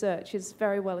roles research is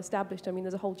very well established. I mean,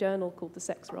 there's a whole journal called the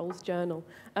Sex Roles Journal.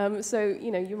 So,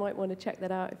 you know, you might want to check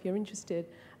that out if you're interested.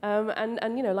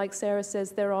 And you know, like Sarah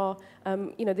says, there are,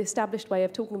 you know, the established way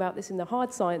of talking about this in the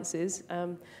hard sciences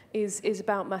is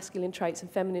about masculine traits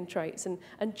and feminine traits.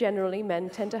 And generally, men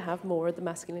tend to have more of the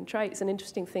masculine traits. An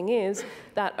interesting thing is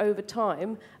that over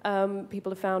time,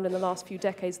 people have found in the last few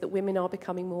decades that women are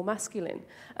becoming more masculine.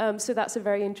 So that's a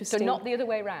very interesting... So not the other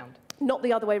way around? Not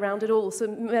the other way around at all. So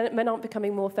men aren't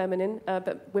becoming more feminine,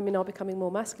 but women are becoming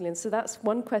more masculine. So that's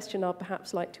one question I'd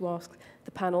perhaps like to ask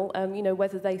the panel, you know,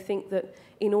 whether they think that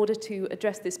in order to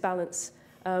address this balance,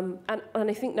 and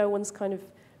I think no one's kind of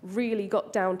really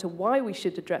got down to why we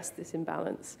should address this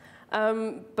imbalance,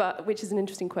 but which is an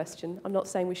interesting question. I'm not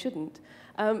saying we shouldn't.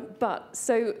 But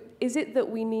so is it that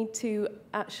we need to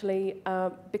actually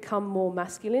become more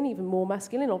masculine, even more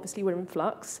masculine? Obviously, we're in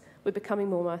flux. We're becoming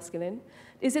more masculine.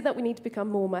 Is it that we need to become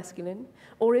more masculine?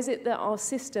 Or is it that our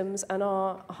systems and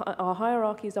our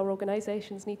hierarchies, our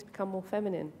organizations need to become more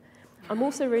feminine? I'm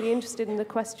also really interested in the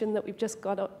question that we've just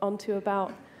got onto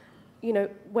about, you know,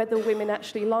 whether women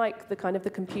actually like the kind of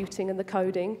the computing and the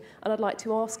coding. And I'd like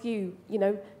to ask you, you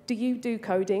know, do you do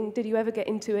coding? Did you ever get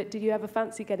into it? Did you ever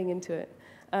fancy getting into it?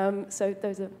 So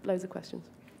those are loads of questions.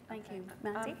 Thank you.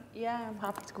 Mandy? Yeah, I'm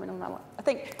happy to come in on that one. I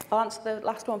think I'll answer the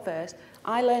last one first.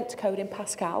 I learnt to code in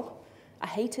Pascal. I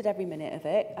hated every minute of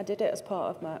it. I did it as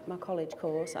part of my college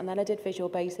course, and then I did Visual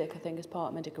Basic, I think, as part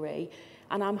of my degree.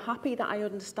 And I'm happy that I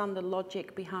understand the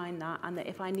logic behind that, and that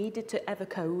if I needed to ever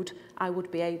code, I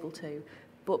would be able to.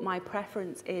 But my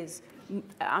preference is,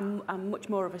 I'm much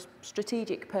more of a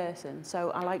strategic person,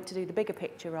 so I like to do the bigger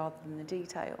picture rather than the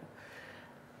detail.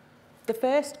 The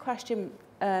first question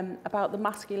about the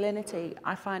masculinity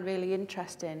I find really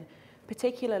interesting,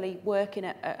 particularly working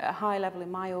at a high level in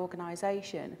my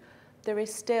organisation. There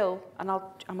is still, and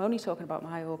I'm only talking about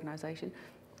my organisation,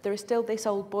 there is still this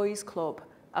old boys club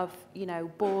you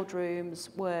know, boardrooms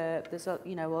where there's a,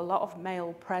 you know, a lot of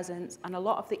male presence, and a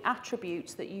lot of the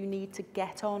attributes that you need to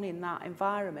get on in that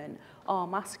environment are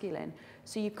masculine.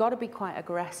 So you've got to be quite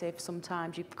aggressive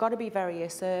sometimes. You've got to be very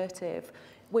assertive,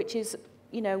 which is,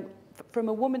 you know, from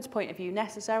a woman's point of view,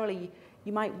 necessarily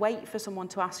you might wait for someone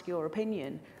to ask your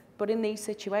opinion, but in these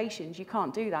situations you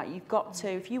can't do that. You've got to,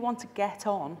 if you want to get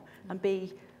on and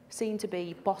be seen to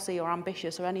be bossy or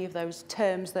ambitious or any of those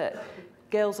terms that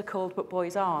girls are called but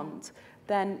boys aren't,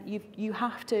 then you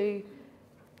have to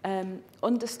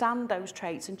understand those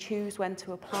traits and choose when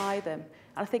to apply them.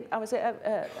 And I think I was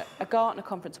at a Gartner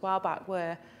conference a while back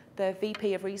where the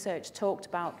VP of research talked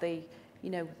about the, you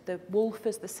know, the wolf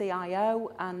as the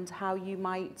CIO, and how you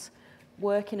might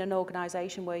work in an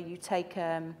organisation where you take,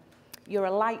 you're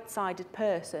a light-sided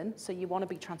person, so you want to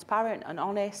be transparent and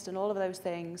honest and all of those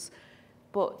things,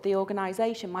 but the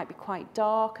organisation might be quite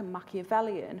dark and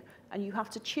Machiavellian, and you have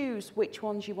to choose which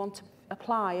ones you want to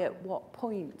apply at what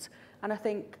point. And I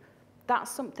think that's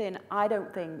something I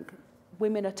don't think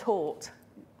women are taught.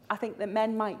 I think that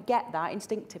men might get that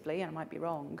instinctively, and I might be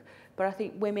wrong, but I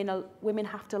think women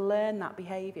have to learn that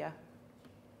behaviour.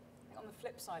 On the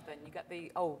flip side then, you get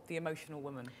the emotional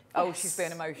woman. Yes. Oh, she's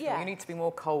being emotional. Yeah. You need to be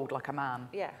more cold like a man.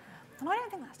 Yeah. And I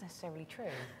don't think that's necessarily true.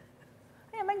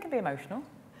 Yeah, men can be emotional.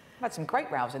 I've had some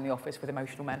great rows in the office with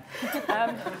emotional men.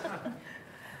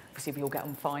 Obviously, we all get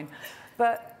on fine.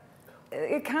 But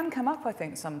it can come up, I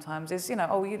think, sometimes, is, you know,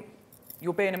 oh,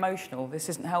 you're being emotional, this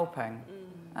isn't helping.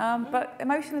 But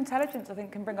emotional intelligence, I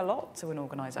think, can bring a lot to an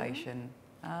organisation.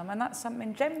 And that's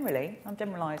something generally, I'm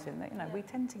generalising, that, you know, we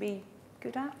tend to be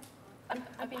good at.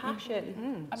 I've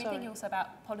been thinking also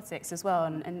about politics as well,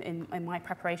 and in my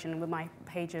preparation with my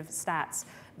page of stats,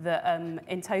 that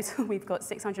in total we've got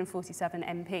 647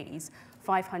 MPs,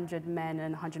 500 men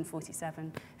and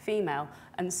 147 female.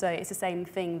 And so it's the same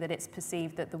thing, that it's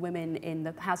perceived that the women in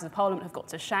the Houses of Parliament have got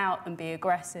to shout and be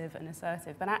aggressive and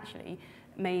assertive. But actually,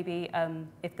 maybe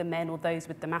if the men or those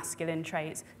with the masculine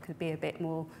traits could be a bit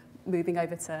more moving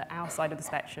over to our side of the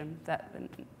spectrum, that,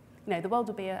 you know, the world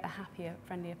will be a happier,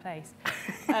 friendlier place.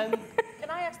 Can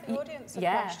I ask the audience a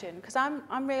question? Because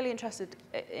I'm really interested,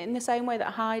 in the same way that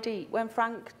Heidi, when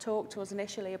Frank talked to us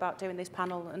initially about doing this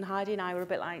panel, and Heidi and I were a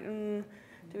bit like, do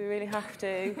we really have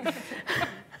to?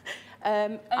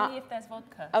 Only if there's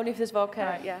vodka. Only if there's vodka,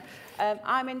 right. Yeah.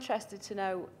 I'm interested to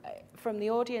know, from the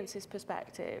audience's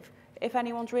perspective, if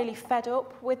anyone's really fed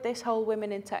up with this whole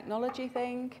women in technology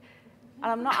thing.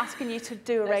 And I'm not asking you to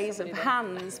do a raise of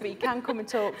hands, but you can come and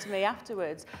talk to me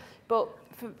afterwards. But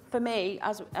for me,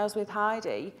 as with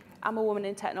Heidi, I'm a woman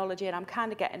in technology and I'm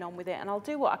kind of getting on with it, and I'll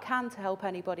do what I can to help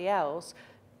anybody else.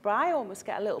 But I almost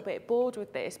get a little bit bored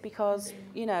with this because,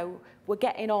 you know, we're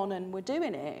getting on and we're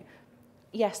doing it.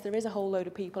 Yes, there is a whole load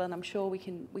of people, and I'm sure we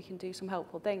can do some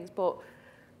helpful things. But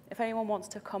if anyone wants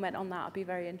to comment on that, I'd be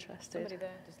very interested. Somebody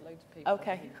there, there's loads of people.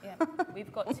 Okay. Yeah.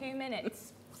 We've got 2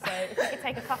 minutes. So if we could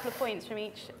take a couple of points from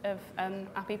each of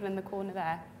our people in the corner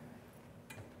there.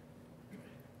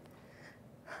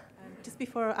 Just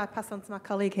before I pass on to my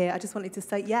colleague here, I just wanted to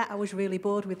say, yeah, I was really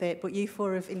bored with it, but you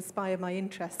four have inspired my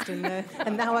interest, and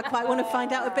now I quite want to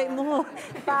find out a bit more.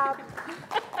 Fab.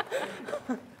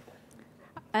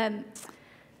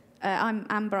 I'm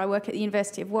Amber, I work at the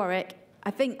University of Warwick. I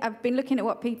think I've been looking at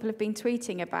what people have been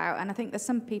tweeting about, and I think there's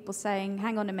some people saying,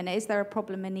 hang on a minute, is there a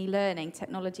problem in e-learning,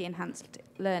 technology-enhanced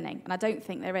learning? And I don't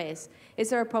think there is.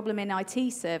 Is there a problem in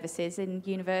IT services in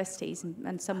universities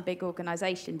and some big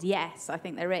organisations? Yes, I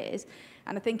think there is.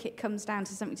 And I think it comes down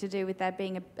to something to do with there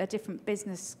being a different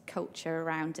business culture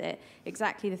around it.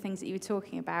 Exactly the things that you were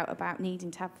talking about needing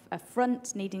to have a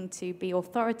front, needing to be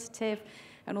authoritative,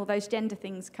 and all those gender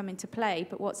things come into play.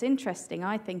 But what's interesting,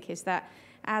 I think, is that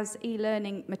as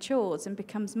e-learning matures and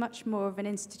becomes much more of an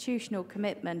institutional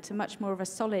commitment and much more of a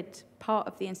solid part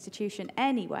of the institution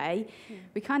anyway,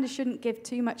 we kind of shouldn't give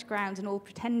too much ground and all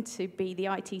pretend to be the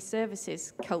IT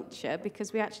services culture,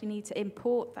 because we actually need to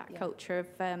import that culture of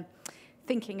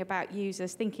thinking about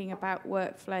users, thinking about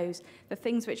workflows. The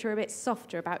things which are a bit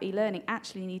softer about e-learning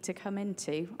actually need to come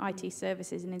into IT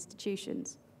services and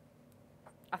institutions.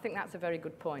 I think that's a very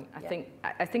good point.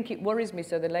 I think it worries me,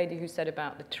 so the lady who said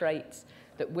about the traits,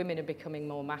 that women are becoming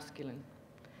more masculine.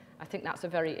 I think that's a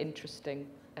very interesting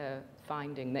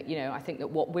finding, that, you know, I think that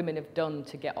what women have done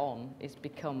to get on is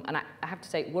become, and I have to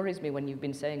say, it worries me when you've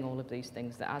been saying all of these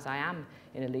things, that as I am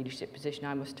in a leadership position,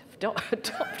 I must have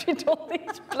adopted all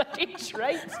these bloody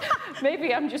traits.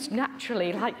 Maybe I'm just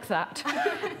naturally like that.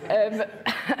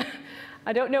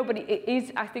 I don't know, but it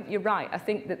is, I think you're right. I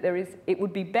think that it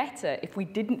would be better if we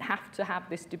didn't have to have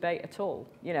this debate at all.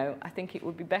 You know, I think it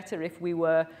would be better if we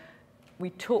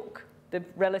took the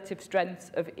relative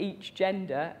strengths of each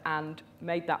gender and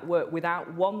made that work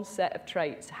without one set of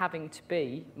traits having to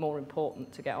be more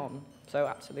important to get on. So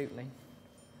absolutely.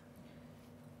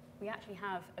 We actually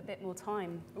have a bit more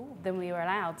time than we were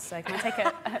allowed, so can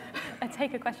I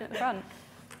take a question at the front?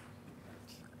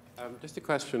 Just a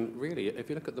question, really. If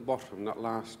you look at the bottom, that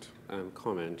last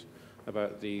comment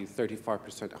about the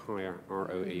 35% higher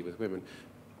ROE with women,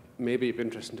 maybe it'd be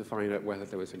interesting to find out whether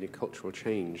there was any cultural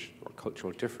change or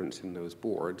cultural difference in those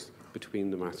boards between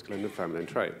the masculine and feminine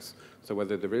traits. So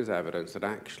whether there is evidence that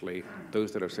actually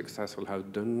those that are successful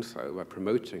have done so by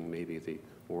promoting maybe the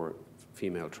more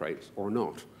female traits or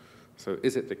not. So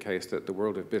is it the case that the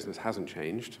world of business hasn't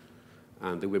changed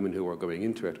and the women who are going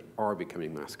into it are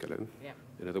becoming masculine? Yeah.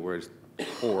 In other words,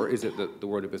 or is it that the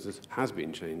world of business has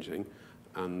been changing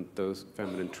and those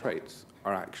feminine traits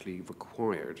are actually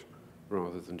required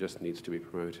rather than just needs to be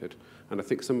promoted? And I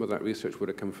think some of that research would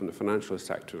have come from the financial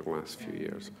sector in the last few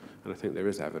years, and I think there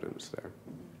is evidence there.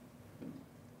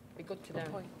 Be good to know.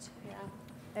 Good point. Yeah.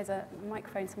 There's a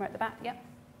microphone somewhere at the back. Yep.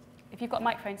 If you've got a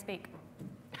microphone, speak.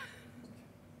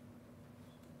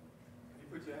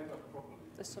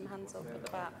 There's some hands up at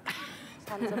the back.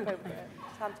 Hands up over there.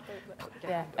 Hands up over there.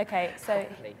 Yeah. Okay. So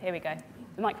here we go.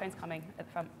 The microphone's coming at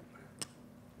the front.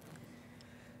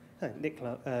 Hi,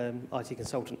 Nicola, IT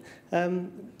consultant.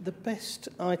 The best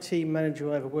IT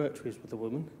manager I ever worked with was a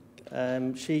woman.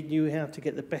 She knew how to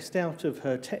get the best out of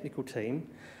her technical team.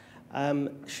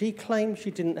 She claimed she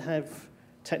didn't have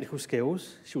technical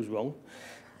skills. She was wrong.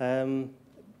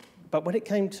 But when it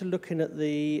came to looking at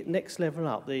the next level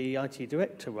up, the IT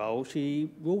director role, she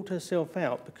ruled herself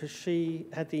out because she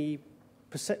had the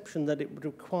perception that it would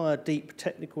require deep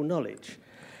technical knowledge.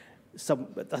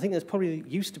 I think that's probably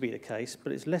used to be the case,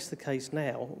 but it's less the case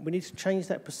now. We need to change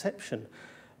that perception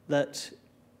that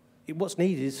what's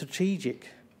needed is strategic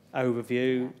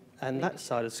overview and that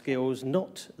side of skills,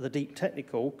 not the deep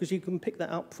technical, because you can pick that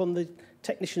up from the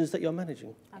technicians that you're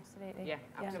managing. Absolutely. Yeah,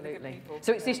 absolutely.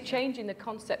 So it's this change in the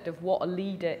concept of what a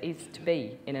leader is to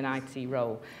be in an IT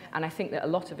role. And I think that a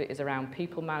lot of it is around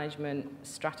people management,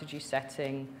 strategy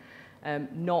setting,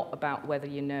 not about whether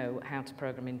you know how to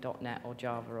program in .NET or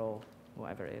Java or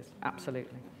whatever it is.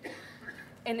 Absolutely.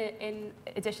 In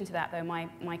addition to that, though,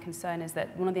 my concern is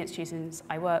that one of the institutions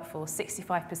I work for,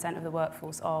 65% of the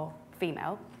workforce are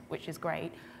female, which is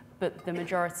great, but the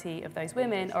majority of those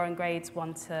women are in grades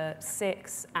 1 to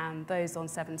 6, and those on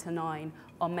 7 to 9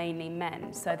 are mainly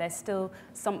men. So there's still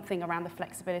something around the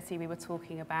flexibility we were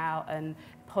talking about and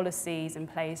policies in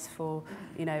place for,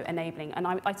 enabling. And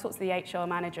I talked to the HR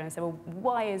manager and said, well,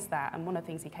 why is that? And one of the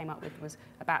things he came up with was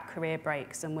about career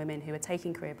breaks and women who are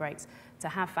taking career breaks to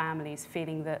have families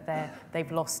feeling that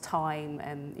they've lost time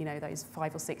and, those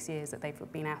 5 or 6 years that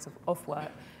they've been out of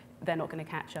work, they're not going to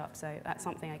catch up. So that's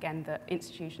something, again, that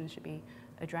institutions should be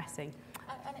addressing.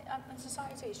 And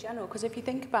society in general, because if you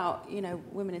think about,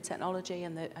 women in technology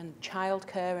and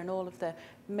childcare and all of the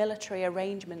military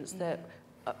arrangements that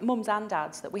mums and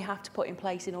dads that we have to put in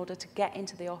place in order to get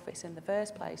into the office in the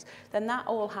first place, then that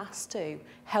all has to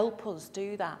help us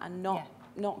do that and not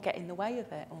get in the way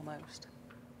of it almost.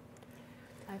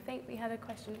 I think we had a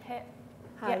question here.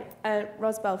 Hi,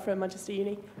 Rosbell from Manchester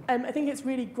Uni. I think it's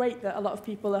really great that a lot of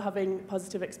people are having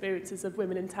positive experiences of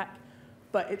women in tech,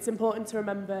 but it's important to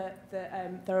remember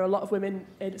that there are a lot of women,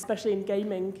 especially in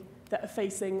gaming, that are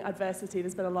facing adversity.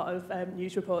 There's been a lot of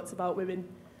news reports about women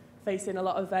facing a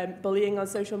lot of bullying on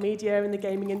social media in the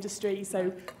gaming industry.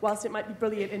 So whilst it might be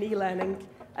brilliant in e-learning,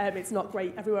 it's not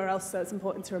great everywhere else, so it's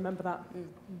important to remember that.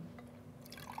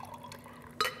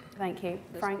 Thank you.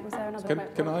 Frank, was there another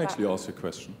question? Can I actually ask a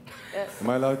question? Am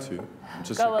I allowed to?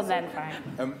 Go on then,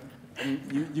 Frank.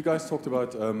 You guys talked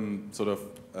about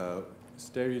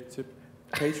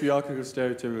patriarchal,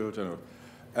 stereotypical general.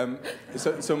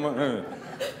 So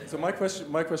my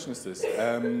question is this.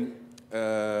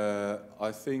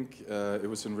 I think it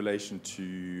was in relation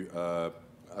to,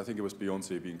 I think it was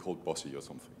Beyonce being called bossy or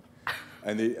something.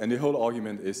 And the whole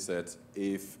argument is that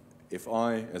if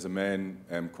I, as a man,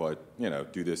 am quite,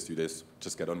 do this,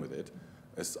 just get on with it,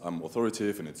 as I'm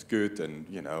authoritative and it's good and,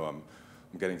 I'm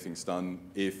getting things done.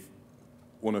 If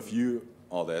one of you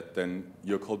are that, then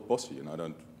you're called bossy, and I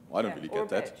don't really get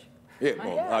that. Yeah,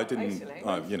 well, I didn't,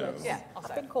 Yeah,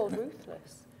 I've been called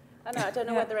ruthless. I don't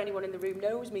know whether anyone in the room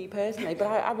knows me personally, but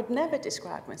I would never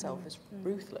describe myself as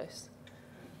ruthless.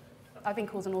 I've been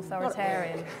called an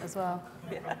authoritarian as well.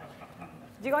 Yeah.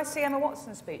 Did you guys see Emma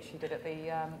Watson's speech she did at the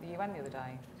UN the other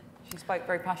day? She spoke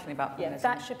very passionately about feminism.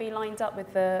 That should be lined up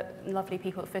with the lovely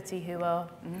people at FOTE who are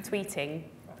tweeting.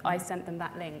 I sent them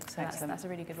that link, so that's a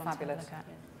really good one to look at.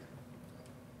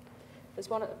 There's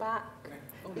one at the back.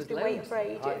 Oh, He's been waiting for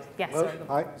ages. Hi. Yes.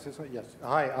 Hi. Yes.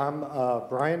 Hi. I'm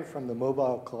Brian from the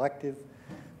Mobile Collective.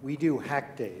 We do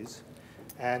hack days,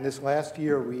 and this last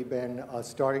year we've been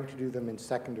starting to do them in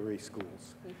secondary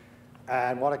schools.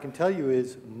 And what I can tell you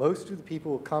is most of the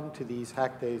people who come to these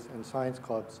hack days and science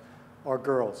clubs are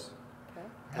girls. Okay.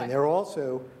 And they're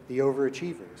also the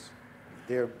overachievers.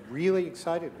 They're really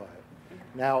excited by it.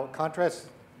 Now, contrast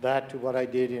that to what I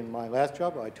did in my last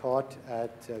job. I taught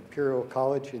at Imperial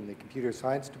College in the computer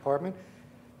science department.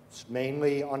 It's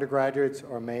mainly undergraduates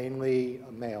or mainly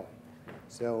male.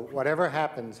 So whatever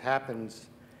happens, happens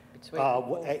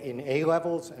in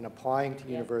A-levels and applying to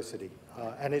university.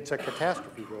 And it's a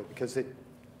catastrophe, really, because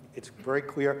it's very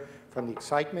clear from the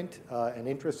excitement and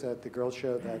interest that the girls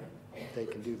show that they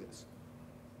can do this.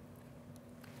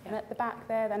 And at the back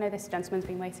there, I know this gentleman's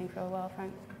been waiting for a while,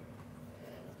 Frank.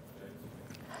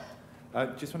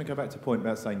 Just want to go back to a point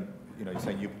about saying, you're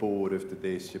saying you're bored of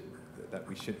this, that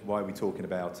we should, why are we talking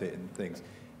about it and things.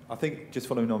 I think just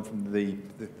following on from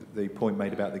the point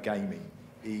made about the gaming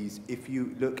is if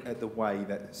you look at the way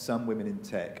that some women in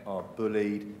tech are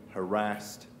bullied,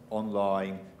 harassed,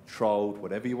 online, trolled,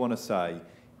 whatever you want to say,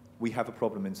 we have a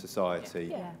problem in society.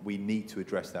 Yeah. We need to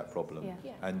address that problem.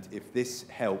 Yeah. And if this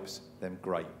helps, then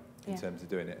great in terms of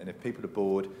doing it. And if people are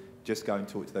bored, just go and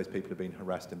talk to those people who've been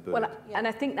harassed and bullied. Well, and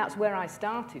I think that's where I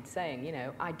started saying,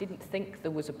 I didn't think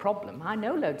there was a problem. I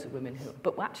know loads of women who,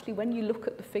 but actually when you look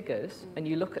at the figures and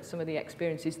you look at some of the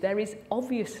experiences, there is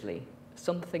obviously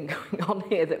something going on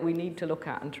here that we need to look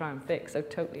at and try and fix. So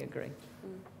totally agree.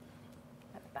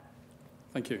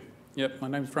 Thank you. Yep, my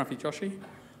name's Rafi Joshi.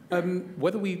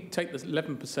 Whether we take the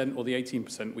 11% or the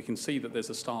 18%, we can see that there's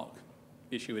a stark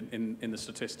issue in the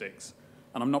statistics.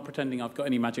 And I'm not pretending I've got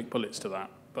any magic bullets to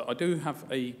that. But I do have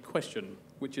a question,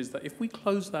 which is that if we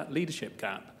close that leadership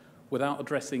gap without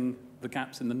addressing the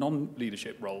gaps in the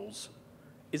non-leadership roles,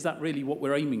 is that really what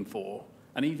we're aiming for?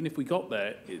 And even if we got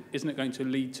there, isn't it going to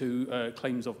lead to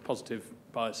claims of positive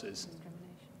biases?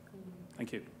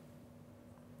 Thank you.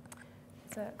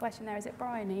 There's a question there. Is it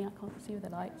Bryony? I can't see with the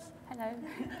lights. Hello.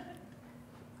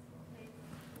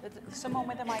 There's someone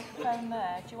with a microphone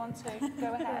there. Do you want to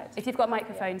go ahead? If you've got a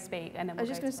microphone, speak. And then I was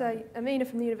just going to say, Amina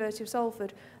from the University of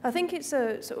Salford. I think it's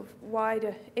a sort of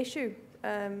wider issue.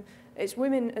 It's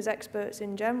women as experts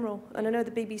in general. And I know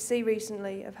the BBC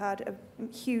recently have had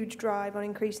a huge drive on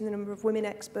increasing the number of women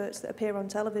experts that appear on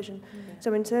television. Yeah.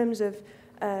 So in terms of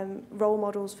role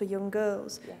models for young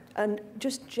girls, and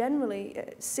just generally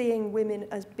seeing women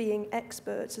as being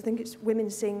experts. I think it's women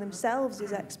seeing themselves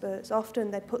as experts. Often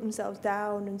they put themselves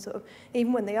down and sort of,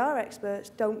 even when they are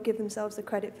experts, don't give themselves the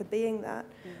credit for being that.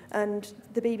 And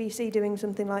the BBC doing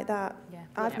something like that,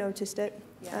 I've noticed it.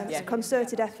 It's a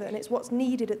concerted effort, and it's what's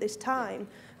needed at this time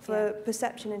for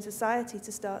perception in society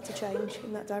to start to change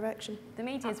in that direction. The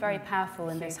media is very powerful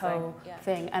in this whole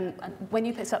thing, and when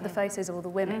you put up the photos of all the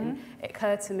women, it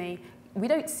occurred to me, we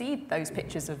don't see those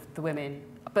pictures of the women,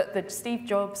 but the Steve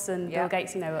Jobs and Bill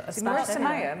Gates, are Marissa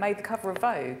Mayer made the cover of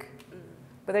Vogue,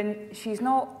 but then she's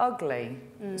not ugly,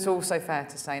 it's also fair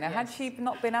to say. Now, had she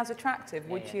not been as attractive,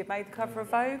 would she have made the cover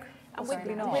of Vogue? And with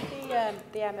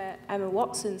the Emma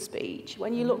Watson speech,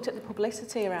 when you looked at the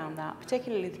publicity around that,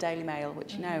 particularly the Daily Mail,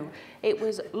 which it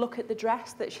was, look at the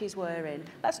dress that she's wearing.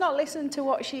 Let's not listen to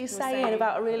what she's saying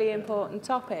about a really important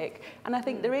topic. And I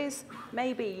think there is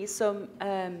maybe some,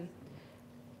 some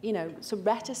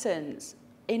reticence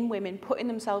in women putting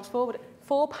themselves forward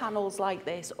for panels like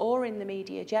this or in the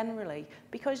media generally,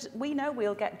 because we know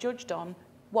we'll get judged on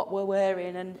what we're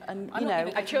wearing and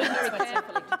I chose very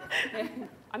carefully.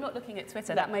 I'm not looking at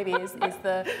Twitter. That maybe is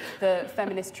the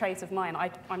feminist trait of mine.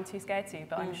 I'm too scared to,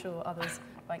 but I'm sure others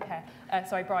won't care.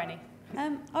 Sorry, Bryony.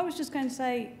 I was just going to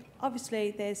say,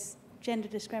 obviously there's gender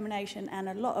discrimination and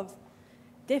a lot of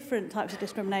different types of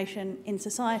discrimination in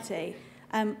society.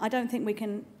 I don't think we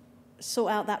can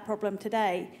sort out that problem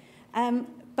today.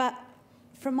 But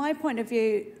from my point of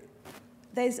view,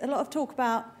 there's a lot of talk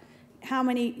about how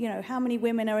many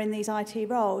women are in these IT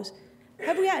roles.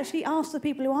 Have we actually asked the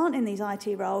people who aren't in these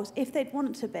IT roles if they'd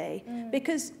want to be?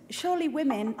 Because surely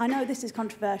women, I know this is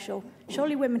controversial,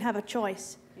 surely women have a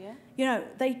choice.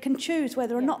 They can choose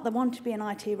whether or not they want to be in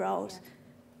IT roles.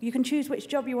 You can choose which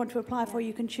job you want to apply for,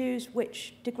 you can choose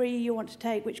which degree you want to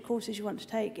take, which courses you want to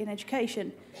take in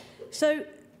education. So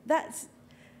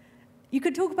you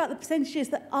could talk about the percentages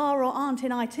that are or aren't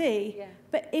in IT,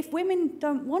 but if women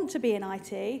don't want to be in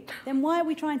IT, then why are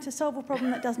we trying to solve a problem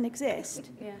that doesn't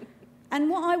exist? And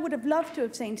what I would have loved to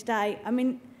have seen today,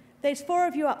 there's 4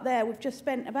 of you up there, we've just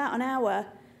spent about an hour.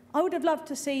 I would have loved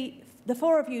to see the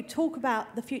 4 of you talk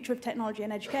about the future of technology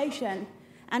and education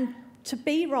and to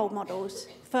be role models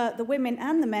for the women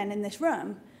and the men in this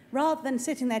room, rather than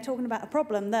sitting there talking about a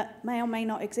problem that may or may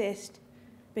not exist,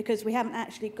 because we haven't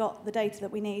actually got the data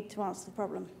that we need to answer the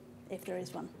problem, if there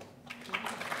is one.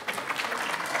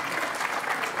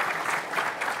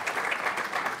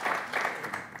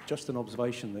 Just an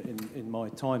observation that in my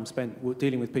time spent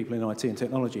dealing with people in IT and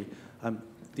technology,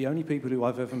 the only people who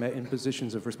I've ever met in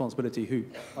positions of responsibility who,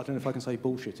 I don't know if I can say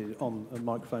bullshitted on a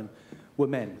microphone, were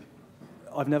men.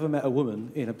 I've never met a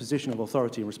woman in a position of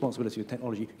authority and responsibility with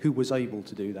technology who was able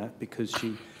to do that because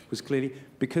she was clearly,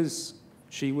 because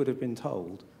she would have been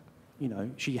told, you know,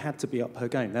 she had to be up her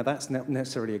game. Now, that's not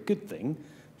necessarily a good thing.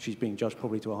 She's being judged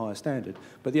probably to a higher standard.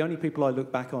 But the only people I look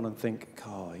back on and think,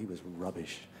 oh, he was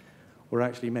rubbish, were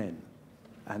actually men.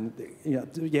 And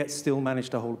yet still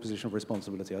managed to hold a position of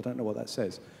responsibility. I don't know what that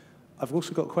says. I've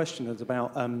also got questions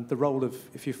about the role of,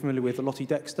 if you're familiar with Lottie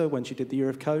Dexter, when she did the Year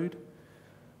of Code,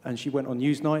 and she went on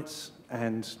news nights,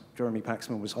 and Jeremy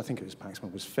Paxman was, I think it was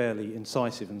Paxman, was fairly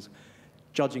incisive and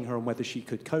judging her on whether she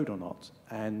could code or not.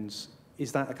 And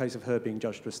is that a case of her being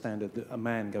judged to a standard that a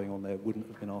man going on there wouldn't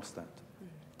have been asked that?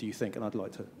 Do you think? And I'd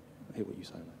like to hear what you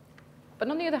say on that. But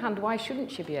on the other hand, why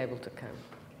shouldn't she be able to code?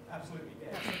 Absolutely,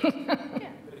 yes. Yeah.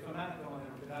 But if a man had gone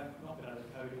there not been able to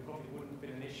code, it probably wouldn't have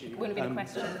been an issue. Wouldn't have been a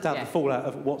question. To have the fallout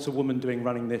of what's a woman doing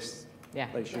running this,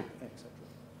 they should,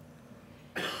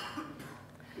 etc.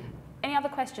 Any other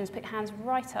questions? Put your hands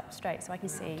right up straight so I can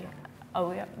see.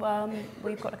 Oh, yeah. Well,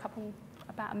 we've got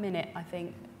about a minute, I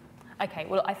think. Okay,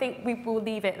 well, I think we will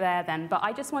leave it there then. But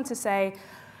I just want to say,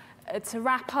 to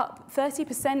wrap up,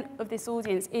 30% of this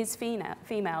audience is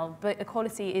female, but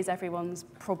equality is everyone's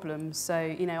problem. So,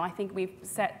 you know, I think we've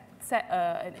set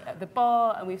the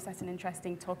bar and we've set an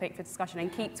interesting topic for discussion.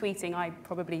 And keep tweeting, I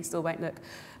probably still won't look.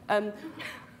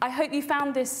 I hope you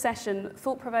found this session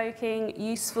thought-provoking,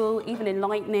 useful, even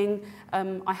enlightening.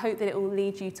 I hope that it will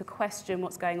lead you to question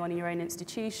what's going on in your own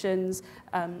institutions,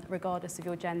 regardless of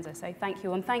your gender. So thank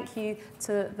you, and thank you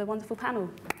to the wonderful panel.